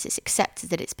spontaneous, it's accepted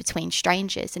that it's between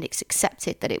strangers, and it's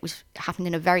accepted that it happened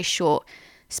in a very short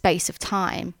space of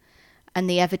time. And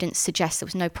the evidence suggests there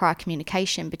was no prior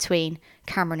communication between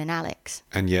Cameron and Alex.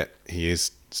 And yet he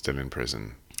is still in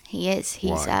prison. He is.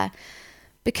 Why?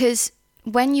 Because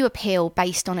when you appeal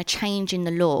based on a change in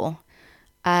the law,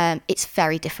 it's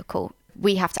very difficult.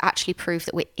 We have to actually prove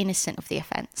that we're innocent of the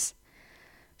offence.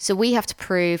 So we have to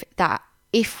prove that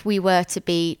if we were to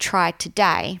be tried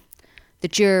today, the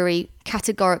jury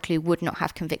categorically would not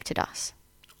have convicted us.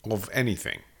 Of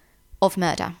anything? Of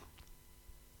murder.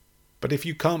 But if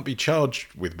you can't be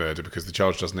charged with murder because the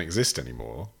charge doesn't exist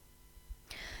anymore,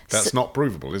 that's not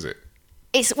provable, is it?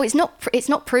 It's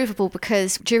not provable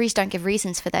because juries don't give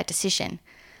reasons for their decision.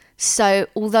 So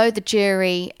although the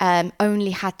jury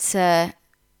only had to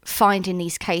find in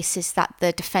these cases that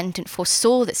the defendant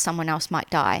foresaw that someone else might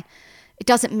die, it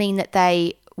doesn't mean that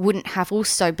they wouldn't have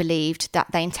also believed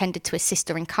that they intended to assist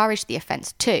or encourage the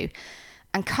offence too.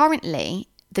 And currently,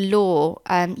 the law,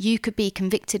 you could be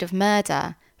convicted of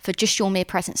murder for just your mere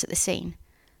presence at the scene,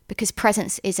 because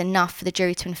presence is enough for the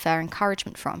jury to infer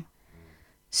encouragement from.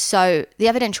 So the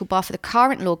evidential bar for the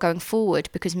current law going forward,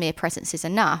 because mere presence is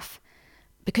enough,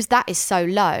 because that is so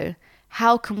low,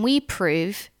 how can we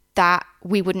prove that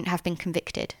we wouldn't have been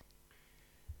convicted?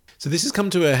 So this has come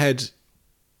to a head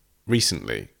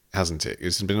recently, hasn't it?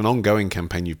 It's been an ongoing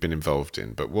campaign you've been involved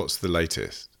in, but what's the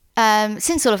latest?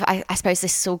 Since I suppose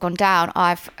this has all gone down,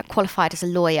 I've qualified as a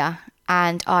lawyer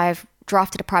and I've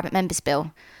drafted a private members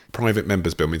bill. Private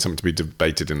members bill means something to be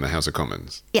debated in the House of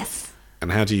Commons? Yes.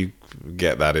 And how do you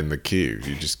get that in the queue?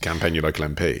 You just campaign your local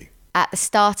MP? At the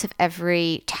start of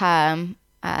every term,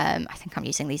 I think I'm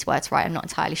using these words right, I'm not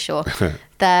entirely sure,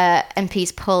 the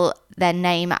MPs pull their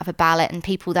name out of a ballot, and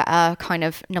people that are kind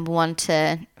of number 1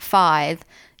 to 5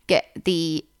 get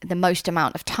the most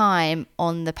amount of time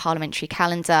on the parliamentary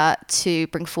calendar to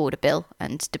bring forward a bill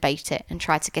and debate it and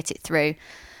try to get it through.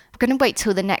 I'm going to wait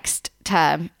till the next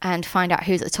term and find out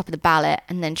who's at the top of the ballot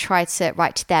and then try to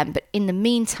write to them. But in the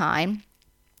meantime,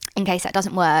 in case that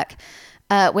doesn't work,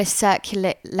 we're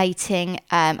circulating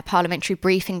a parliamentary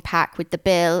briefing pack with the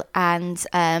bill and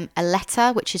a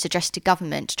letter which is addressed to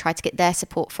government to try to get their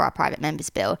support for our private members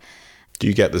bill. Do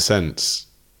you get the sense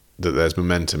that there's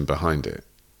momentum behind it?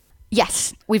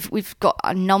 Yes, we've got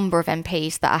a number of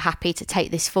MPs that are happy to take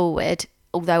this forward,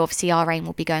 although obviously our aim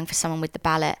will be going for someone with the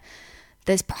ballot.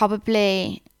 There's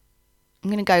probably, I'm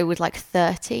going to go with like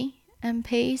 30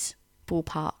 MPs,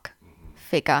 ballpark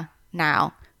figure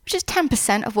now, which is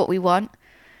 10% of what we want.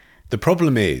 The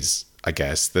problem is, I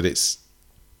guess, that it's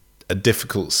a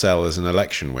difficult sell as an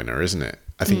election winner, isn't it?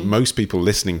 I think most people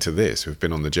listening to this who've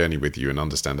been on the journey with you and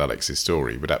understand Alex's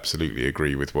story would absolutely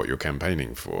agree with what you're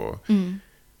campaigning for.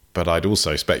 But I'd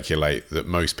also speculate that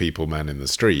most people, man in the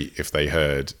street, if they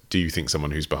heard, do you think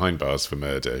someone who's behind bars for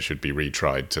murder should be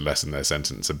retried to lessen their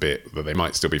sentence a bit, that they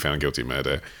might still be found guilty of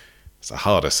murder? It's a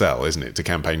harder sell, isn't it, to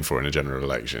campaign for in a general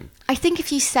election? I think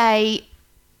if you say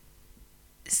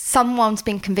someone's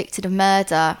been convicted of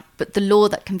murder, but the law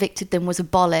that convicted them was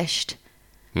abolished,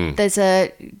 there's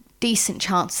a decent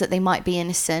chance that they might be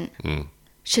innocent.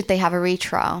 Should they have a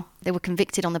retrial? They were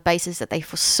convicted on the basis that they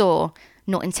foresaw,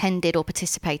 not intended or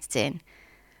participated in.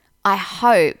 I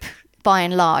hope, by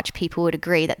and large, people would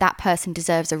agree that that person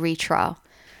deserves a retrial.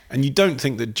 And you don't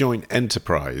think that joint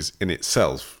enterprise in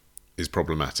itself is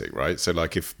problematic, right? So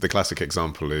like if the classic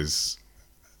example is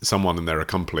someone and their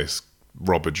accomplice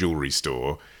rob a jewellery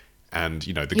store and,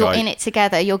 you know, the guy... You're in it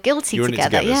together. You're guilty you're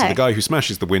together. In it together. Yeah. So the guy who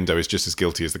smashes the window is just as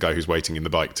guilty as the guy who's waiting in the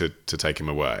bike to take him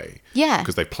away. Yeah.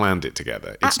 Because they planned it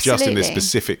together. It's Absolutely. just in this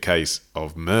specific case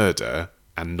of murder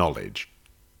and knowledge.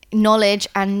 Knowledge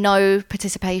and no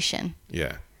participation.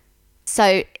 Yeah.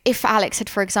 So if Alex had,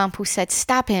 for example, said,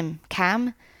 stab him,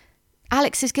 Cam,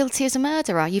 Alex is guilty as a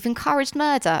murderer. You've encouraged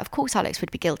murder. Of course Alex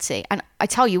would be guilty. And I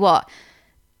tell you what,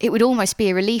 it would almost be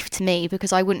a relief to me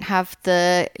because I wouldn't have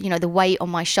the weight on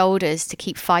my shoulders to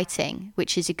keep fighting,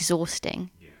 which is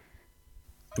exhausting.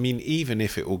 I mean, even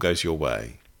if it all goes your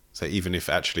way, so even if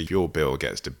actually your bill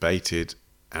gets debated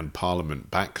and Parliament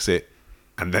backs it,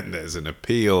 and then there's an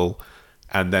appeal,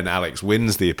 and then Alex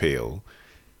wins the appeal,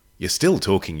 you're still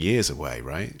talking years away,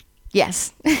 right?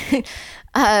 Yes.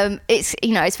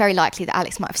 It's very likely that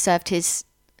Alex might have served his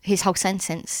whole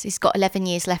sentence. He's got 11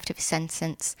 years left of his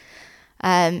sentence.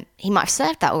 He might have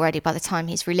served that already by the time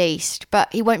he's released,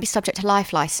 but he won't be subject to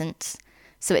life licence.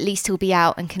 So at least he'll be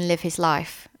out and can live his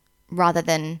life rather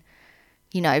than,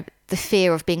 the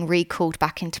fear of being recalled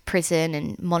back into prison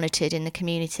and monitored in the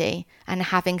community and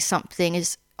having something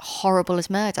as horrible as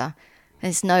murder.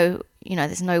 There's no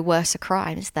worse a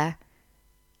crime, is there?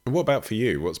 And what about for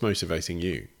you? What's motivating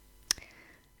you?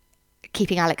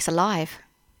 Keeping Alex alive.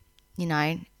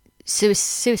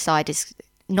 Suicide is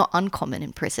not uncommon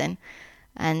in prison.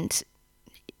 And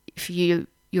if you're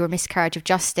a miscarriage of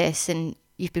justice and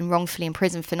you've been wrongfully in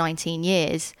prison for 19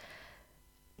 years.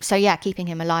 So yeah, keeping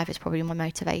him alive is probably my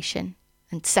motivation.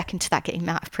 And second to that, getting him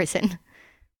out of prison.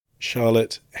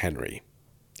 Charlotte Henry.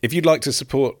 If you'd like to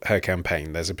support her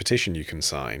campaign, there's a petition you can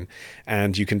sign,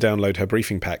 and you can download her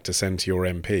briefing pack to send to your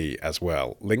MP as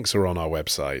well. Links are on our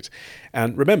website.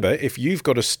 And remember, if you've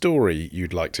got a story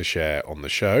you'd like to share on the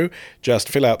show, just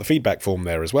fill out the feedback form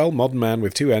there as well,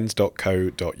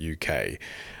 modernman.co.uk.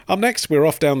 Up next, we're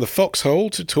off down the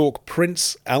foxhole to talk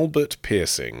Prince Albert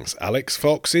piercings. Alex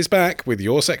Fox is back with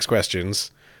your sex questions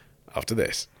after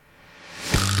this.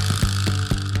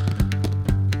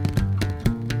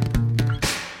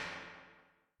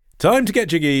 Time to get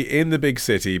jiggy in the big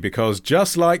city because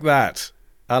just like that,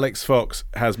 Alex Fox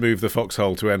has moved the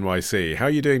foxhole to NYC. How are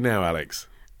you doing now, Alex?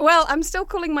 Well, I'm still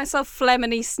calling myself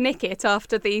Flemony Snicket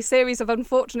after the series of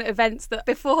unfortunate events that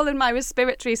befallen my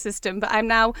respiratory system, but I'm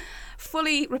now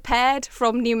fully repaired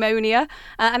from pneumonia,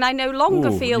 and I no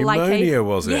longer feel like pneumonia,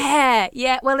 was it?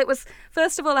 Yeah. Well, it was,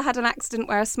 first of all, I had an accident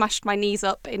where I smashed my knees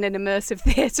up in an immersive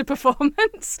theatre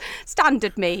performance.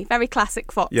 Standard me, very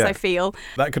classic Fox, Yeah. I feel.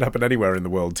 That could happen anywhere in the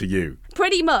world to you.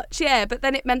 Pretty much, yeah, but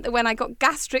then it meant that when I got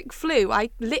gastric flu, I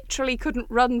literally couldn't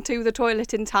run to the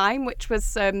toilet in time, which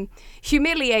was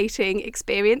humiliating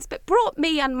experience, but brought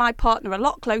me and my partner a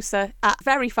lot closer at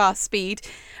very fast speed.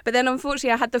 But then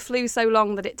unfortunately I had the flu so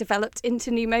long that it developed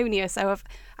into pneumonia, so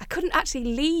I couldn't actually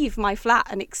leave my flat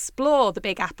and explore the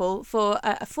Big Apple for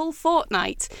a full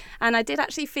fortnight. And I did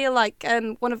actually feel like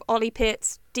one of Ollie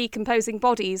Peart's decomposing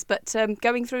bodies, but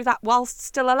going through that whilst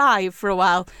still alive for a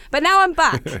while. But now I'm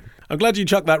back. I'm glad you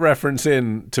chucked that reference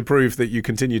in to prove that you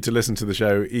continued to listen to the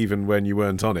show even when you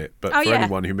weren't on it. But for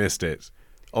anyone who missed it,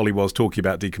 Ollie was talking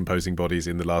about decomposing bodies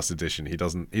in the last edition.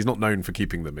 He's not known for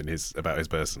keeping them about his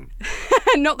person.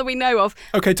 Not that we know of.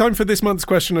 Okay, time for this month's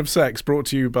question of sex, brought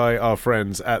to you by our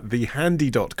friends at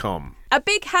thehandy.com. A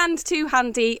big hand to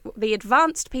Handy, the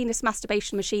advanced penis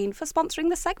masturbation machine, for sponsoring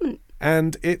the segment.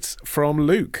 And it's from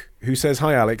Luke, who says,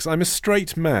 "Hi Alex, I'm a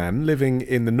straight man living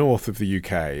in the north of the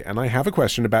UK, and I have a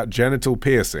question about genital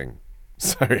piercing."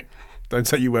 So, don't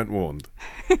say you weren't warned.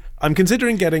 "I'm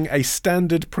considering getting a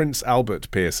standard Prince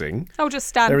Albert piercing." Oh, just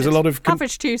standard. There is a lot of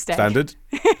average Tuesday. Standard.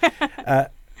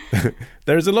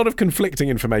 There is a lot of conflicting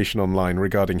information online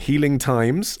regarding healing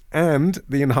times and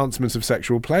the enhancement of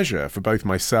sexual pleasure for both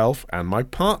myself and my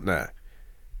partner.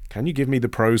 Can you give me the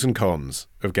pros and cons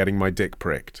of getting my dick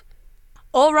pricked?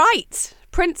 All right.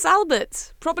 Prince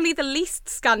Albert, probably the least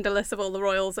scandalous of all the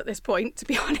royals at this point, to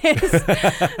be honest.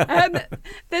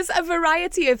 There's a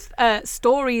variety of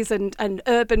stories and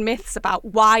urban myths about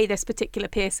why this particular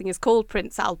piercing is called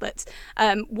Prince Albert.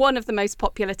 One of the most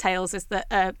popular tales is that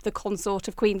the consort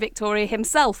of Queen Victoria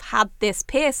himself had this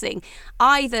piercing,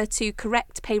 either to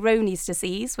correct Peyronie's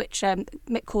disease, which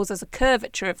causes a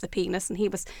curvature of the penis, and he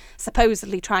was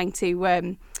supposedly trying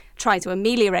to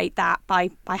ameliorate that by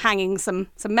hanging some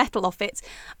metal off it,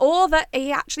 or that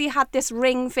he actually had this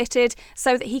ring fitted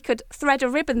so that he could thread a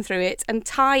ribbon through it and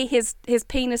tie his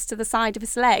penis to the side of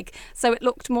his leg so it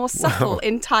looked more supple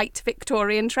in tight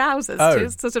Victorian trousers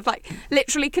to sort of like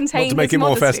literally contain his modesty. Not to make it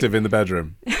more festive in the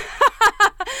bedroom.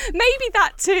 Maybe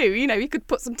that too. You know, you could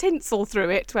put some tinsel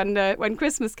through it when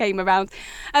Christmas came around.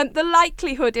 The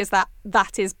likelihood is that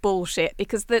is bullshit,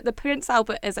 because the Prince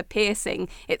Albert as a piercing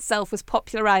itself was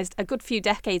popularised a good few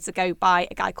decades ago by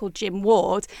a guy called Jim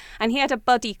Ward, and he had a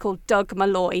buddy called Doug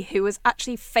Malloy who was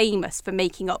actually famous for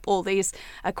making up all these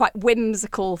quite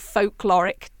whimsical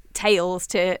folkloric tales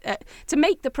to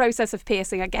make the process of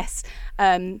piercing, I guess,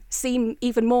 seem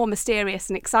even more mysterious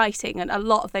and exciting, and a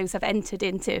lot of those have entered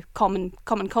into common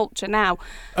culture now.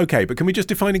 Okay, but can we just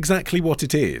define exactly what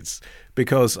it is?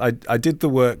 Because I did the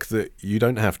work that you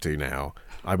don't have to now.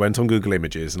 I went on Google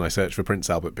Images and I searched for Prince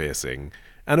Albert piercing,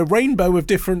 and a rainbow of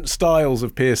different styles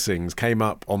of piercings came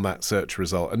up on that search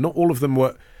result, and not all of them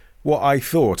were what I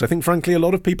thought. I think, frankly, a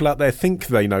lot of people out there think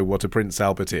they know what a Prince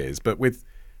Albert is, but with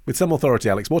some authority,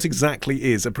 Alex, what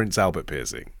exactly is a Prince Albert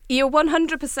piercing? You're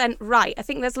 100% right. I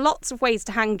think there's lots of ways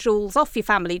to hang jewels off your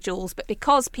family jewels, but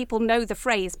because people know the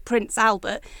phrase Prince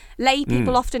Albert, lay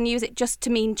people often use it just to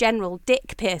mean general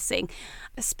dick piercing.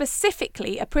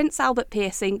 Specifically, a Prince Albert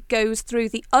piercing goes through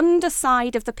the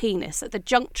underside of the penis at the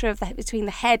juncture between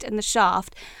the head and the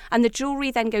shaft, and the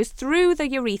jewellery then goes through the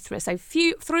urethra, so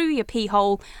through your pee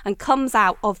hole, and comes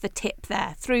out of the tip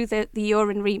there, through the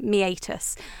urinary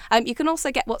meatus. You can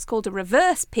also get what's called a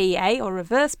reverse PA, or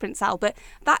reverse Prince Albert.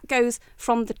 That goes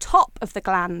from the top of the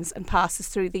glands and passes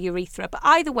through the urethra. But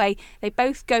either way, they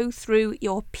both go through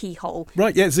your pee hole.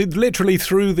 Right, yes, it's literally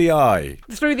through the eye.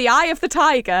 Through the eye of the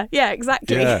tiger. Yeah,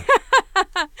 exactly. Yeah.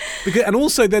 And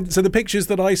also, so the pictures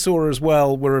that I saw as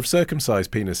well were of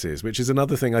circumcised penises, which is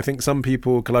another thing. I think some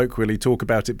people colloquially talk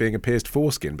about it being a pierced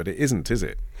foreskin, but it isn't, is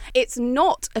it? It's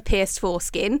not a pierced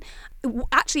foreskin.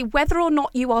 Actually, whether or not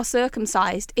you are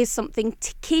circumcised is something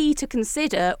key to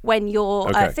consider when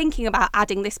you're thinking about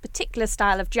adding this particular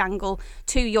style of jangle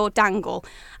to your dangle.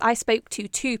 I spoke to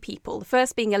two people, the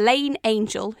first being Elaine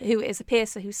Angel, who is a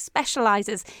piercer who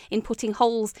specialises in putting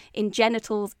holes in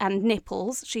genitals and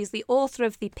nipples. She's the author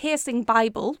of the Piercing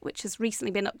Bible, which has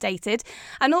recently been updated,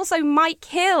 and also Mike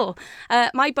Hill,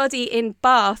 my buddy in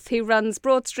Bath, who runs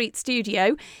Broad Street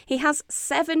Studio. He has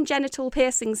 7 genital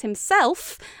piercings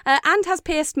himself, and has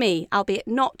pierced me, albeit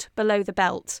not below the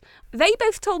belt. They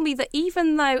both told me that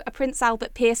even though a Prince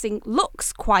Albert piercing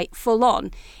looks quite full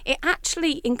on, it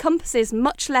actually encompasses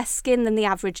much less skin than the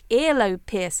average earlobe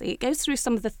piercing. It goes through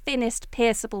some of the thinnest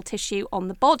pierceable tissue on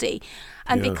the body.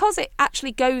 And because it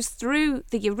actually goes through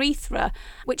the urethra,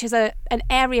 which is an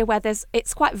area where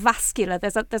it's quite vascular,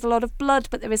 there's a lot of blood,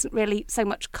 but there isn't really so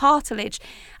much cartilage.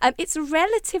 It's a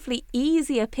relatively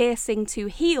easier piercing to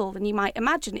heal than you might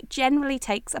imagine. It generally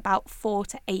takes about 4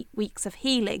 to 8 weeks of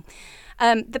healing.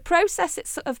 The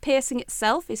process of piercing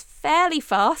itself is fairly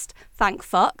fast, thank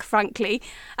fuck, frankly.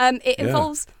 It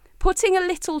involves putting a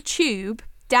little tube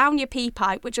down your pee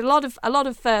pipe, which a lot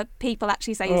of people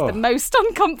actually say is the most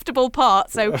uncomfortable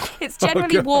part. So it's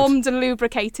generally warmed and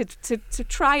lubricated to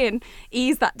try and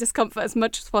ease that discomfort as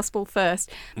much as possible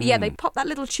first. But yeah, they pop that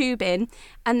little tube in,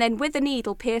 and then with a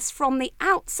needle pierce from the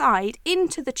outside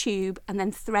into the tube, and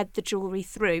then thread the jewellery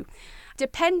through.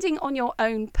 Depending on your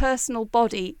own personal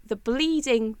body, the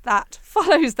bleeding that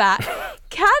follows that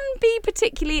can be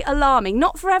particularly alarming.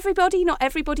 Not for everybody, not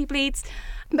everybody bleeds.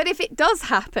 But if it does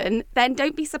happen, then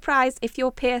don't be surprised if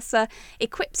your piercer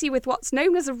equips you with what's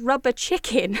known as a rubber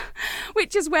chicken,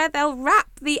 which is where they'll wrap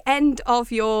the end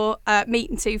of your meat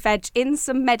and tooth edge in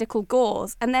some medical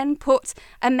gauze and then put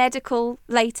a medical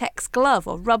latex glove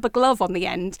or rubber glove on the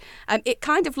end. It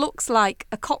kind of looks like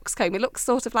a coxcomb. It looks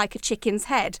sort of like a chicken's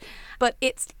head, but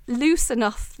it's loose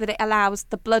enough that it allows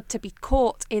the blood to be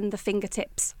caught in the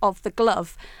fingertips of the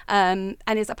glove, and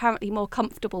is apparently more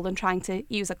comfortable than trying to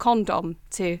use a condom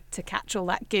to catch all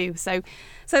that goo. So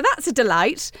that's a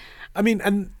delight. I mean,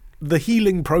 and the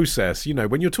healing process, you know,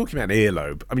 when you're talking about an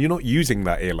earlobe, I mean, you're not using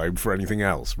that earlobe for anything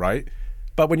else, right?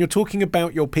 But when you're talking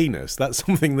about your penis, that's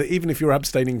something that even if you're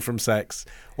abstaining from sex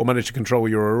or manage to control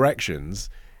your erections,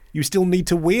 you still need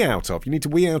to wee out of. You need to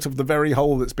wee out of the very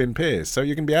hole that's been pierced. So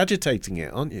you're going to be agitating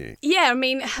it, aren't you? Yeah, I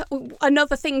mean,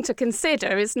 another thing to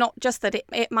consider is not just that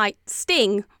it might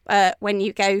sting when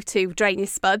you go to drain your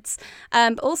spuds,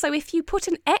 but also if you put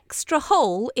an extra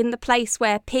hole in the place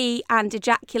where pee and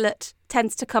ejaculate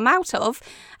tends to come out of,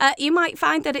 you might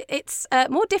find that it's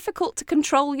more difficult to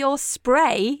control your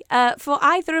spray for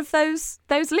either of those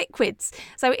liquids.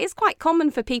 So it is quite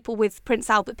common for people with Prince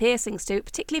Albert piercings to,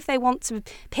 particularly if they want to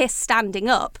pierce standing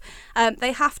up,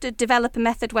 they have to develop a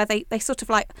method where they sort of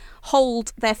like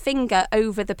hold their finger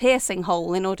over the piercing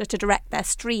hole in order to direct their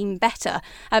stream better.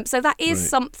 So that is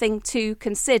something to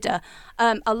consider,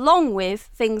 along with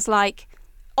things like,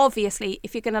 obviously,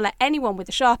 if you're going to let anyone with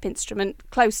a sharp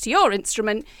instrument close to your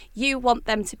instrument, you want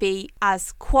them to be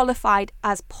as qualified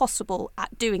as possible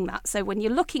at doing that. So when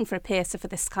you're looking for a piercer for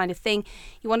this kind of thing,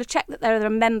 you want to check that they're a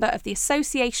member of the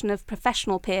Association of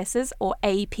Professional Piercers, or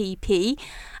APP,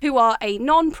 who are a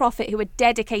non-profit who are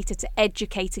dedicated to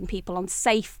educating people on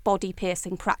safe body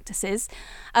piercing practices.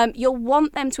 You'll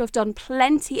want them to have done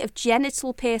plenty of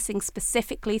genital piercing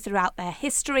specifically throughout their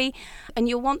history, and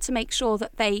you'll want to make sure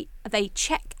that they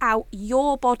check out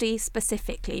your body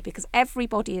specifically, because every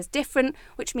body is different,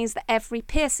 which means that every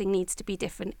piercing needs to be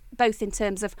different, both in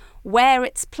terms of where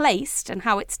it's placed and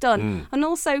how it's done, and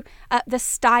also the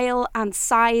style and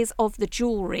size of the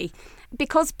jewellery.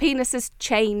 Because penises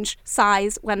change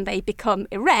size when they become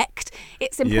erect,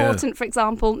 it's important, for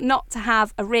example, not to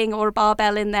have a ring or a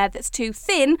barbell in there that's too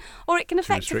thin, or it can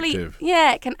effectively,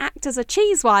 it can act as a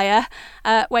cheese wire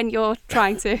when you're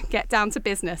trying to get down to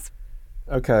business.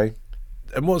 Okay.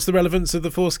 And what's the relevance of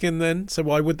the foreskin then? So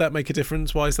why would that make a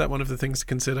difference? Why is that one of the things to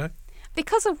consider?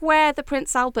 Because of where the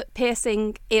Prince Albert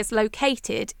piercing is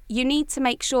located, you need to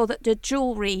make sure that the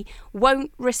jewellery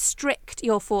won't restrict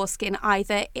your foreskin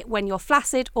either when you're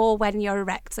flaccid or when you're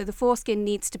erect. So the foreskin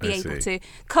needs to be able to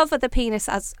cover the penis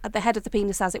as the head of the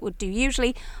penis as it would do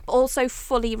usually, but also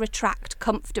fully retract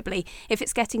comfortably. If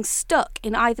it's getting stuck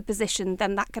in either position,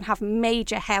 then that can have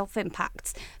major health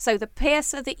impacts. So the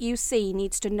piercer that you see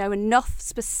needs to know enough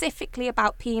specifically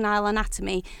about penile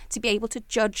anatomy to be able to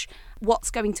judge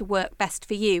what's going to work best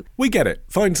for you. We get it.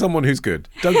 Find someone who's good.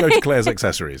 Don't go to Claire's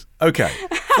Accessories. Okay,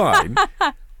 fine.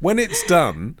 When it's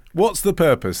done, what's the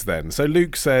purpose then? So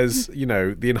Luke says, you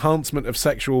know, the enhancement of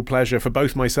sexual pleasure for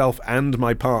both myself and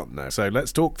my partner. So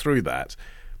let's talk through that.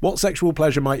 What sexual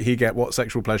pleasure might he get? What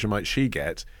sexual pleasure might she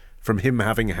get from him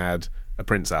having had a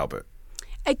Prince Albert?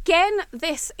 Again,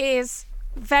 this is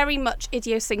very much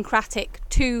idiosyncratic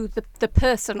to the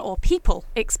person or people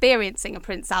experiencing a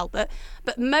Prince Albert,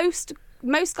 but most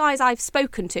guys I've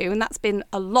spoken to, and that's been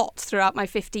a lot throughout my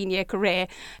 15-year career,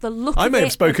 the look I may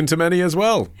have spoken to many as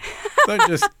well. Don't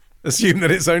just assume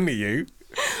that it's only you.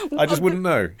 I just wouldn't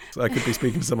know. I could be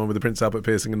speaking to someone with a Prince Albert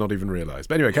piercing and not even realise.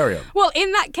 But anyway, carry on. Well, in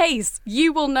that case,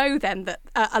 you will know then that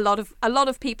a lot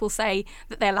of people say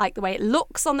that they like the way it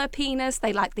looks on their penis.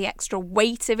 They like the extra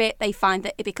weight of it. They find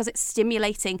that because it's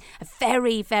stimulating a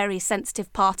very, very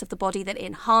sensitive part of the body, that it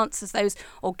enhances those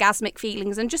orgasmic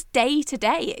feelings. And just day to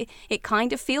day, it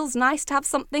kind of feels nice to have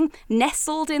something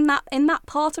nestled in that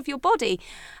part of your body.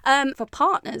 For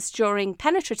partners during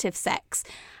penetrative sex,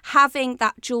 having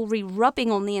that jewellery rubbing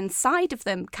on the inside of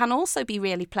them can also be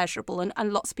really pleasurable,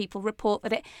 and lots of people report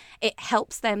that it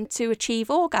helps them to achieve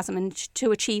orgasm and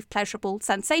to achieve pleasurable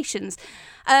sensations.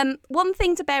 One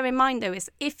thing to bear in mind though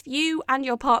is if you and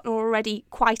your partner are already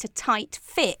quite a tight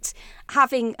fit,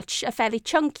 having a fairly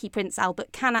chunky Prince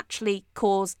Albert can actually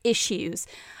cause issues.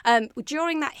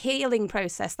 During that healing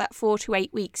process, that 4 to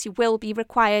 8 weeks, you will be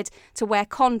required to wear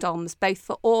condoms, both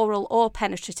for oral or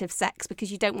penetrative sex,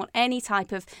 because you don't want any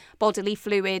type of bodily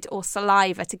fluid or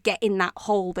saliva to get in that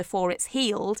hole before it's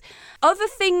healed. Other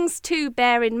things to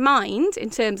bear in mind in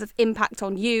terms of impact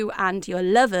on you and your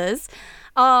lovers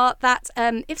are that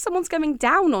if someone's going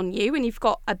down on you and you've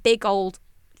got a big old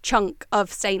chunk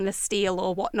of stainless steel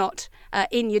or whatnot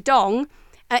in your dong,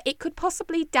 it could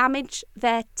possibly damage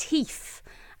their teeth.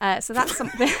 So that's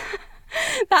something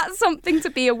that's something to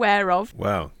be aware of.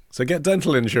 Wow. So get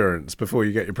dental insurance before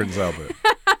you get your Prince Albert.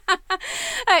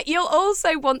 You'll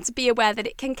also want to be aware that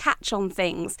it can catch on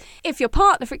things. If your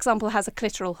partner, for example, has a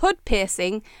clitoral hood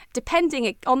piercing,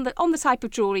 depending on the type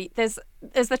of jewellery, there's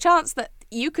the chance that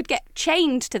you could get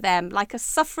chained to them like a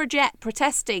suffragette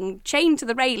protesting, chained to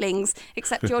the railings,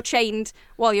 except you're chained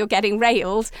while you're getting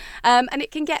railed. And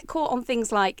it can get caught on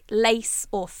things like lace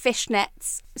or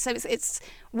fishnets. So it's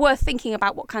worth thinking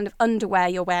about what kind of underwear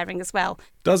you're wearing as well.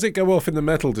 Does it go off in the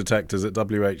metal detectors at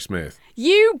WH Smith?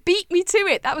 You beat me to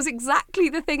it. That was exactly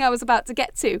the thing I was about to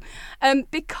get to.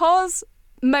 Because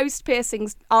most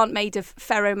piercings aren't made of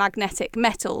ferromagnetic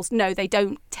metals. No, they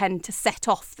don't tend to set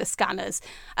off the scanners.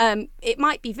 It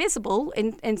might be visible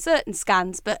in certain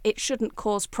scans, but it shouldn't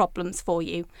cause problems for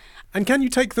you. And can you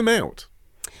take them out?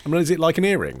 I mean, is it like an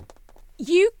earring?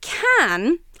 You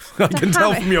can. I can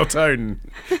tell from your tone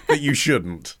that you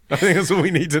shouldn't. I think that's all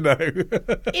we need to know.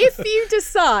 If you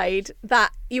decide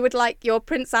that you would like your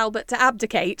Prince Albert to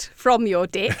abdicate from your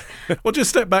dick... Or just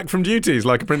step back from duties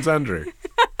like a Prince Andrew.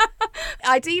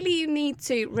 Ideally, you need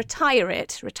to retire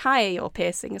your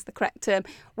piercing is the correct term,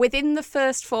 within the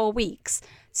first 4 weeks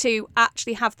to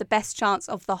actually have the best chance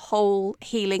of the hole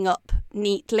healing up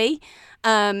neatly.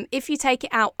 If you take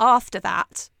it out after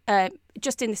that,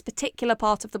 just in this particular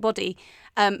part of the body,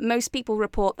 most people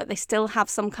report that they still have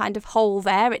some kind of hole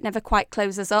there. It never quite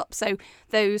closes up. So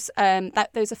those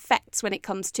effects when it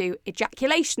comes to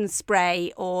ejaculation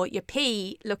spray or your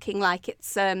pee looking like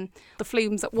it's the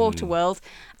flumes at Waterworld,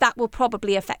 that will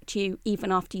probably affect you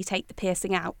even after you take the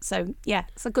piercing out. So yeah,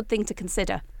 it's a good thing to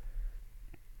consider.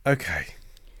 Okay.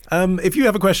 If you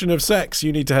have a question of sex,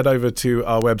 you need to head over to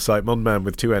our website,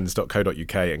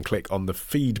 modernmanwith2ns.co.uk, and click on the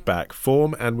feedback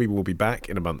form, and we will be back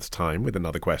in a month's time with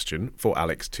another question for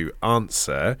Alex to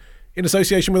answer in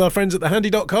association with our friends at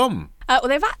thehandy.com. Well,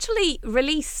 they've actually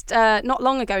released, not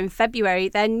long ago in February,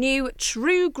 their new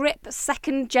True Grip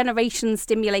second generation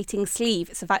stimulating sleeve.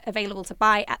 It's available to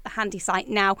buy at the Handy site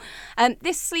now.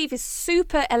 This sleeve is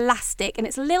super elastic and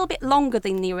it's a little bit longer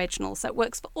than the original, so it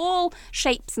works for all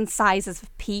shapes and sizes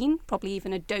of peen, probably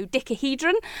even a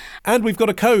dodecahedron. And we've got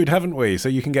a code, haven't we? So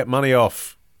you can get money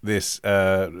off this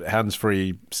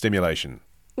hands-free stimulation.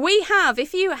 We have.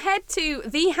 If you head to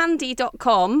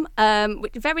thehandy.com,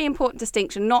 which very important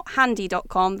distinction, not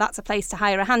handy.com, that's a place to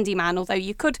hire a handyman, although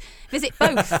you could visit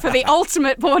both for the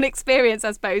ultimate porn experience,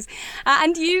 I suppose,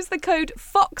 and use the code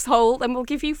FOXHOLE, then we'll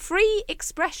give you free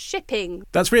express shipping.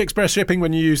 That's free express shipping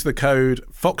when you use the code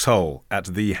FOXHOLE at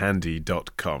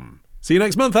thehandy.com. See you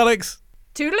next month, Alex.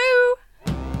 Toodaloo!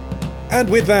 And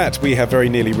with that, we have very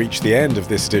nearly reached the end of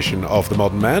this edition of The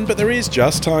Modern Man, but there is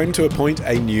just time to appoint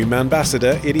a new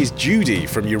manbassador. It is Judy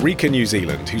from Eureka, New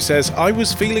Zealand, who says, I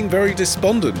was feeling very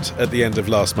despondent at the end of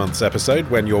last month's episode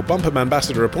when your bumper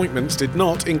manbassador appointments did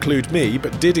not include me,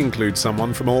 but did include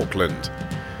someone from Auckland.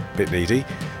 Bit needy.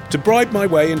 To bribe my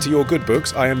way into your good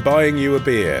books, I am buying you a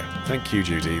beer. Thank you,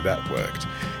 Judy, that worked.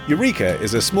 Eureka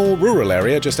is a small rural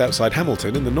area just outside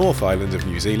Hamilton in the North Island of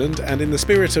New Zealand, and in the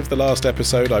spirit of the last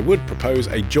episode I would propose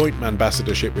a joint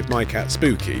manbassadorship with my cat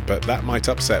Spooky, but that might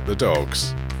upset the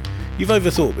dogs. You've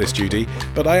overthought this, Judy,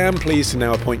 but I am pleased to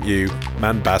now appoint you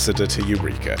manbassador to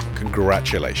Eureka.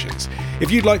 Congratulations. If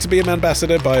you'd like to be a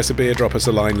manbassador, buy us a beer, drop us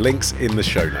a line, links in the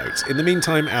show notes. In the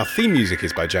meantime, our theme music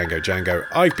is by Django Django,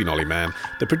 I've been Ollie Mann,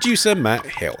 the producer Matt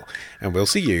Hill, and we'll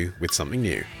see you with something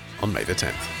new on May the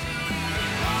 10th.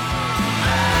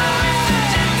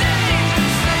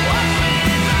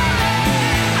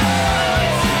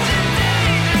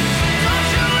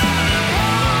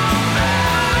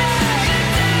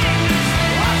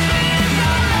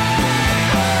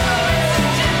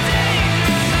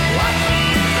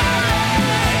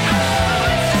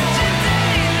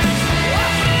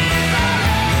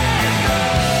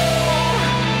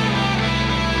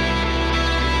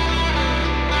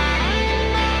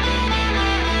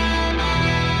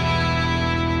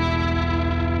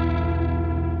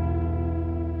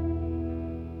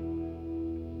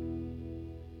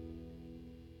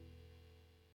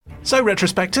 So,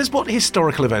 retrospectors, what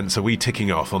historical events are we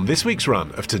ticking off on this week's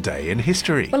run of Today in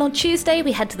History? Well, on Tuesday,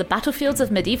 we head to the battlefields of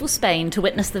medieval Spain to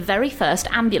witness the very first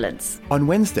ambulance. On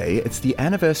Wednesday, it's the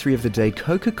anniversary of the day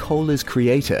Coca-Cola's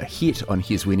creator hit on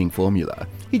his winning formula.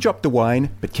 He dropped the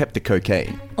wine, but kept the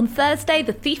cocaine. On Thursday,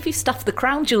 the thief who stuffed the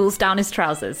crown jewels down his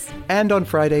trousers. And on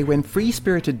Friday, when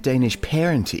free-spirited Danish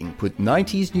parenting put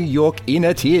 90s New York in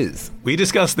a tears. We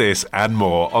discuss this and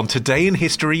more on Today in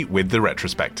History with the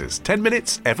Retrospectors. 10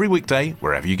 minutes every weekday,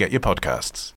 wherever you get your podcasts.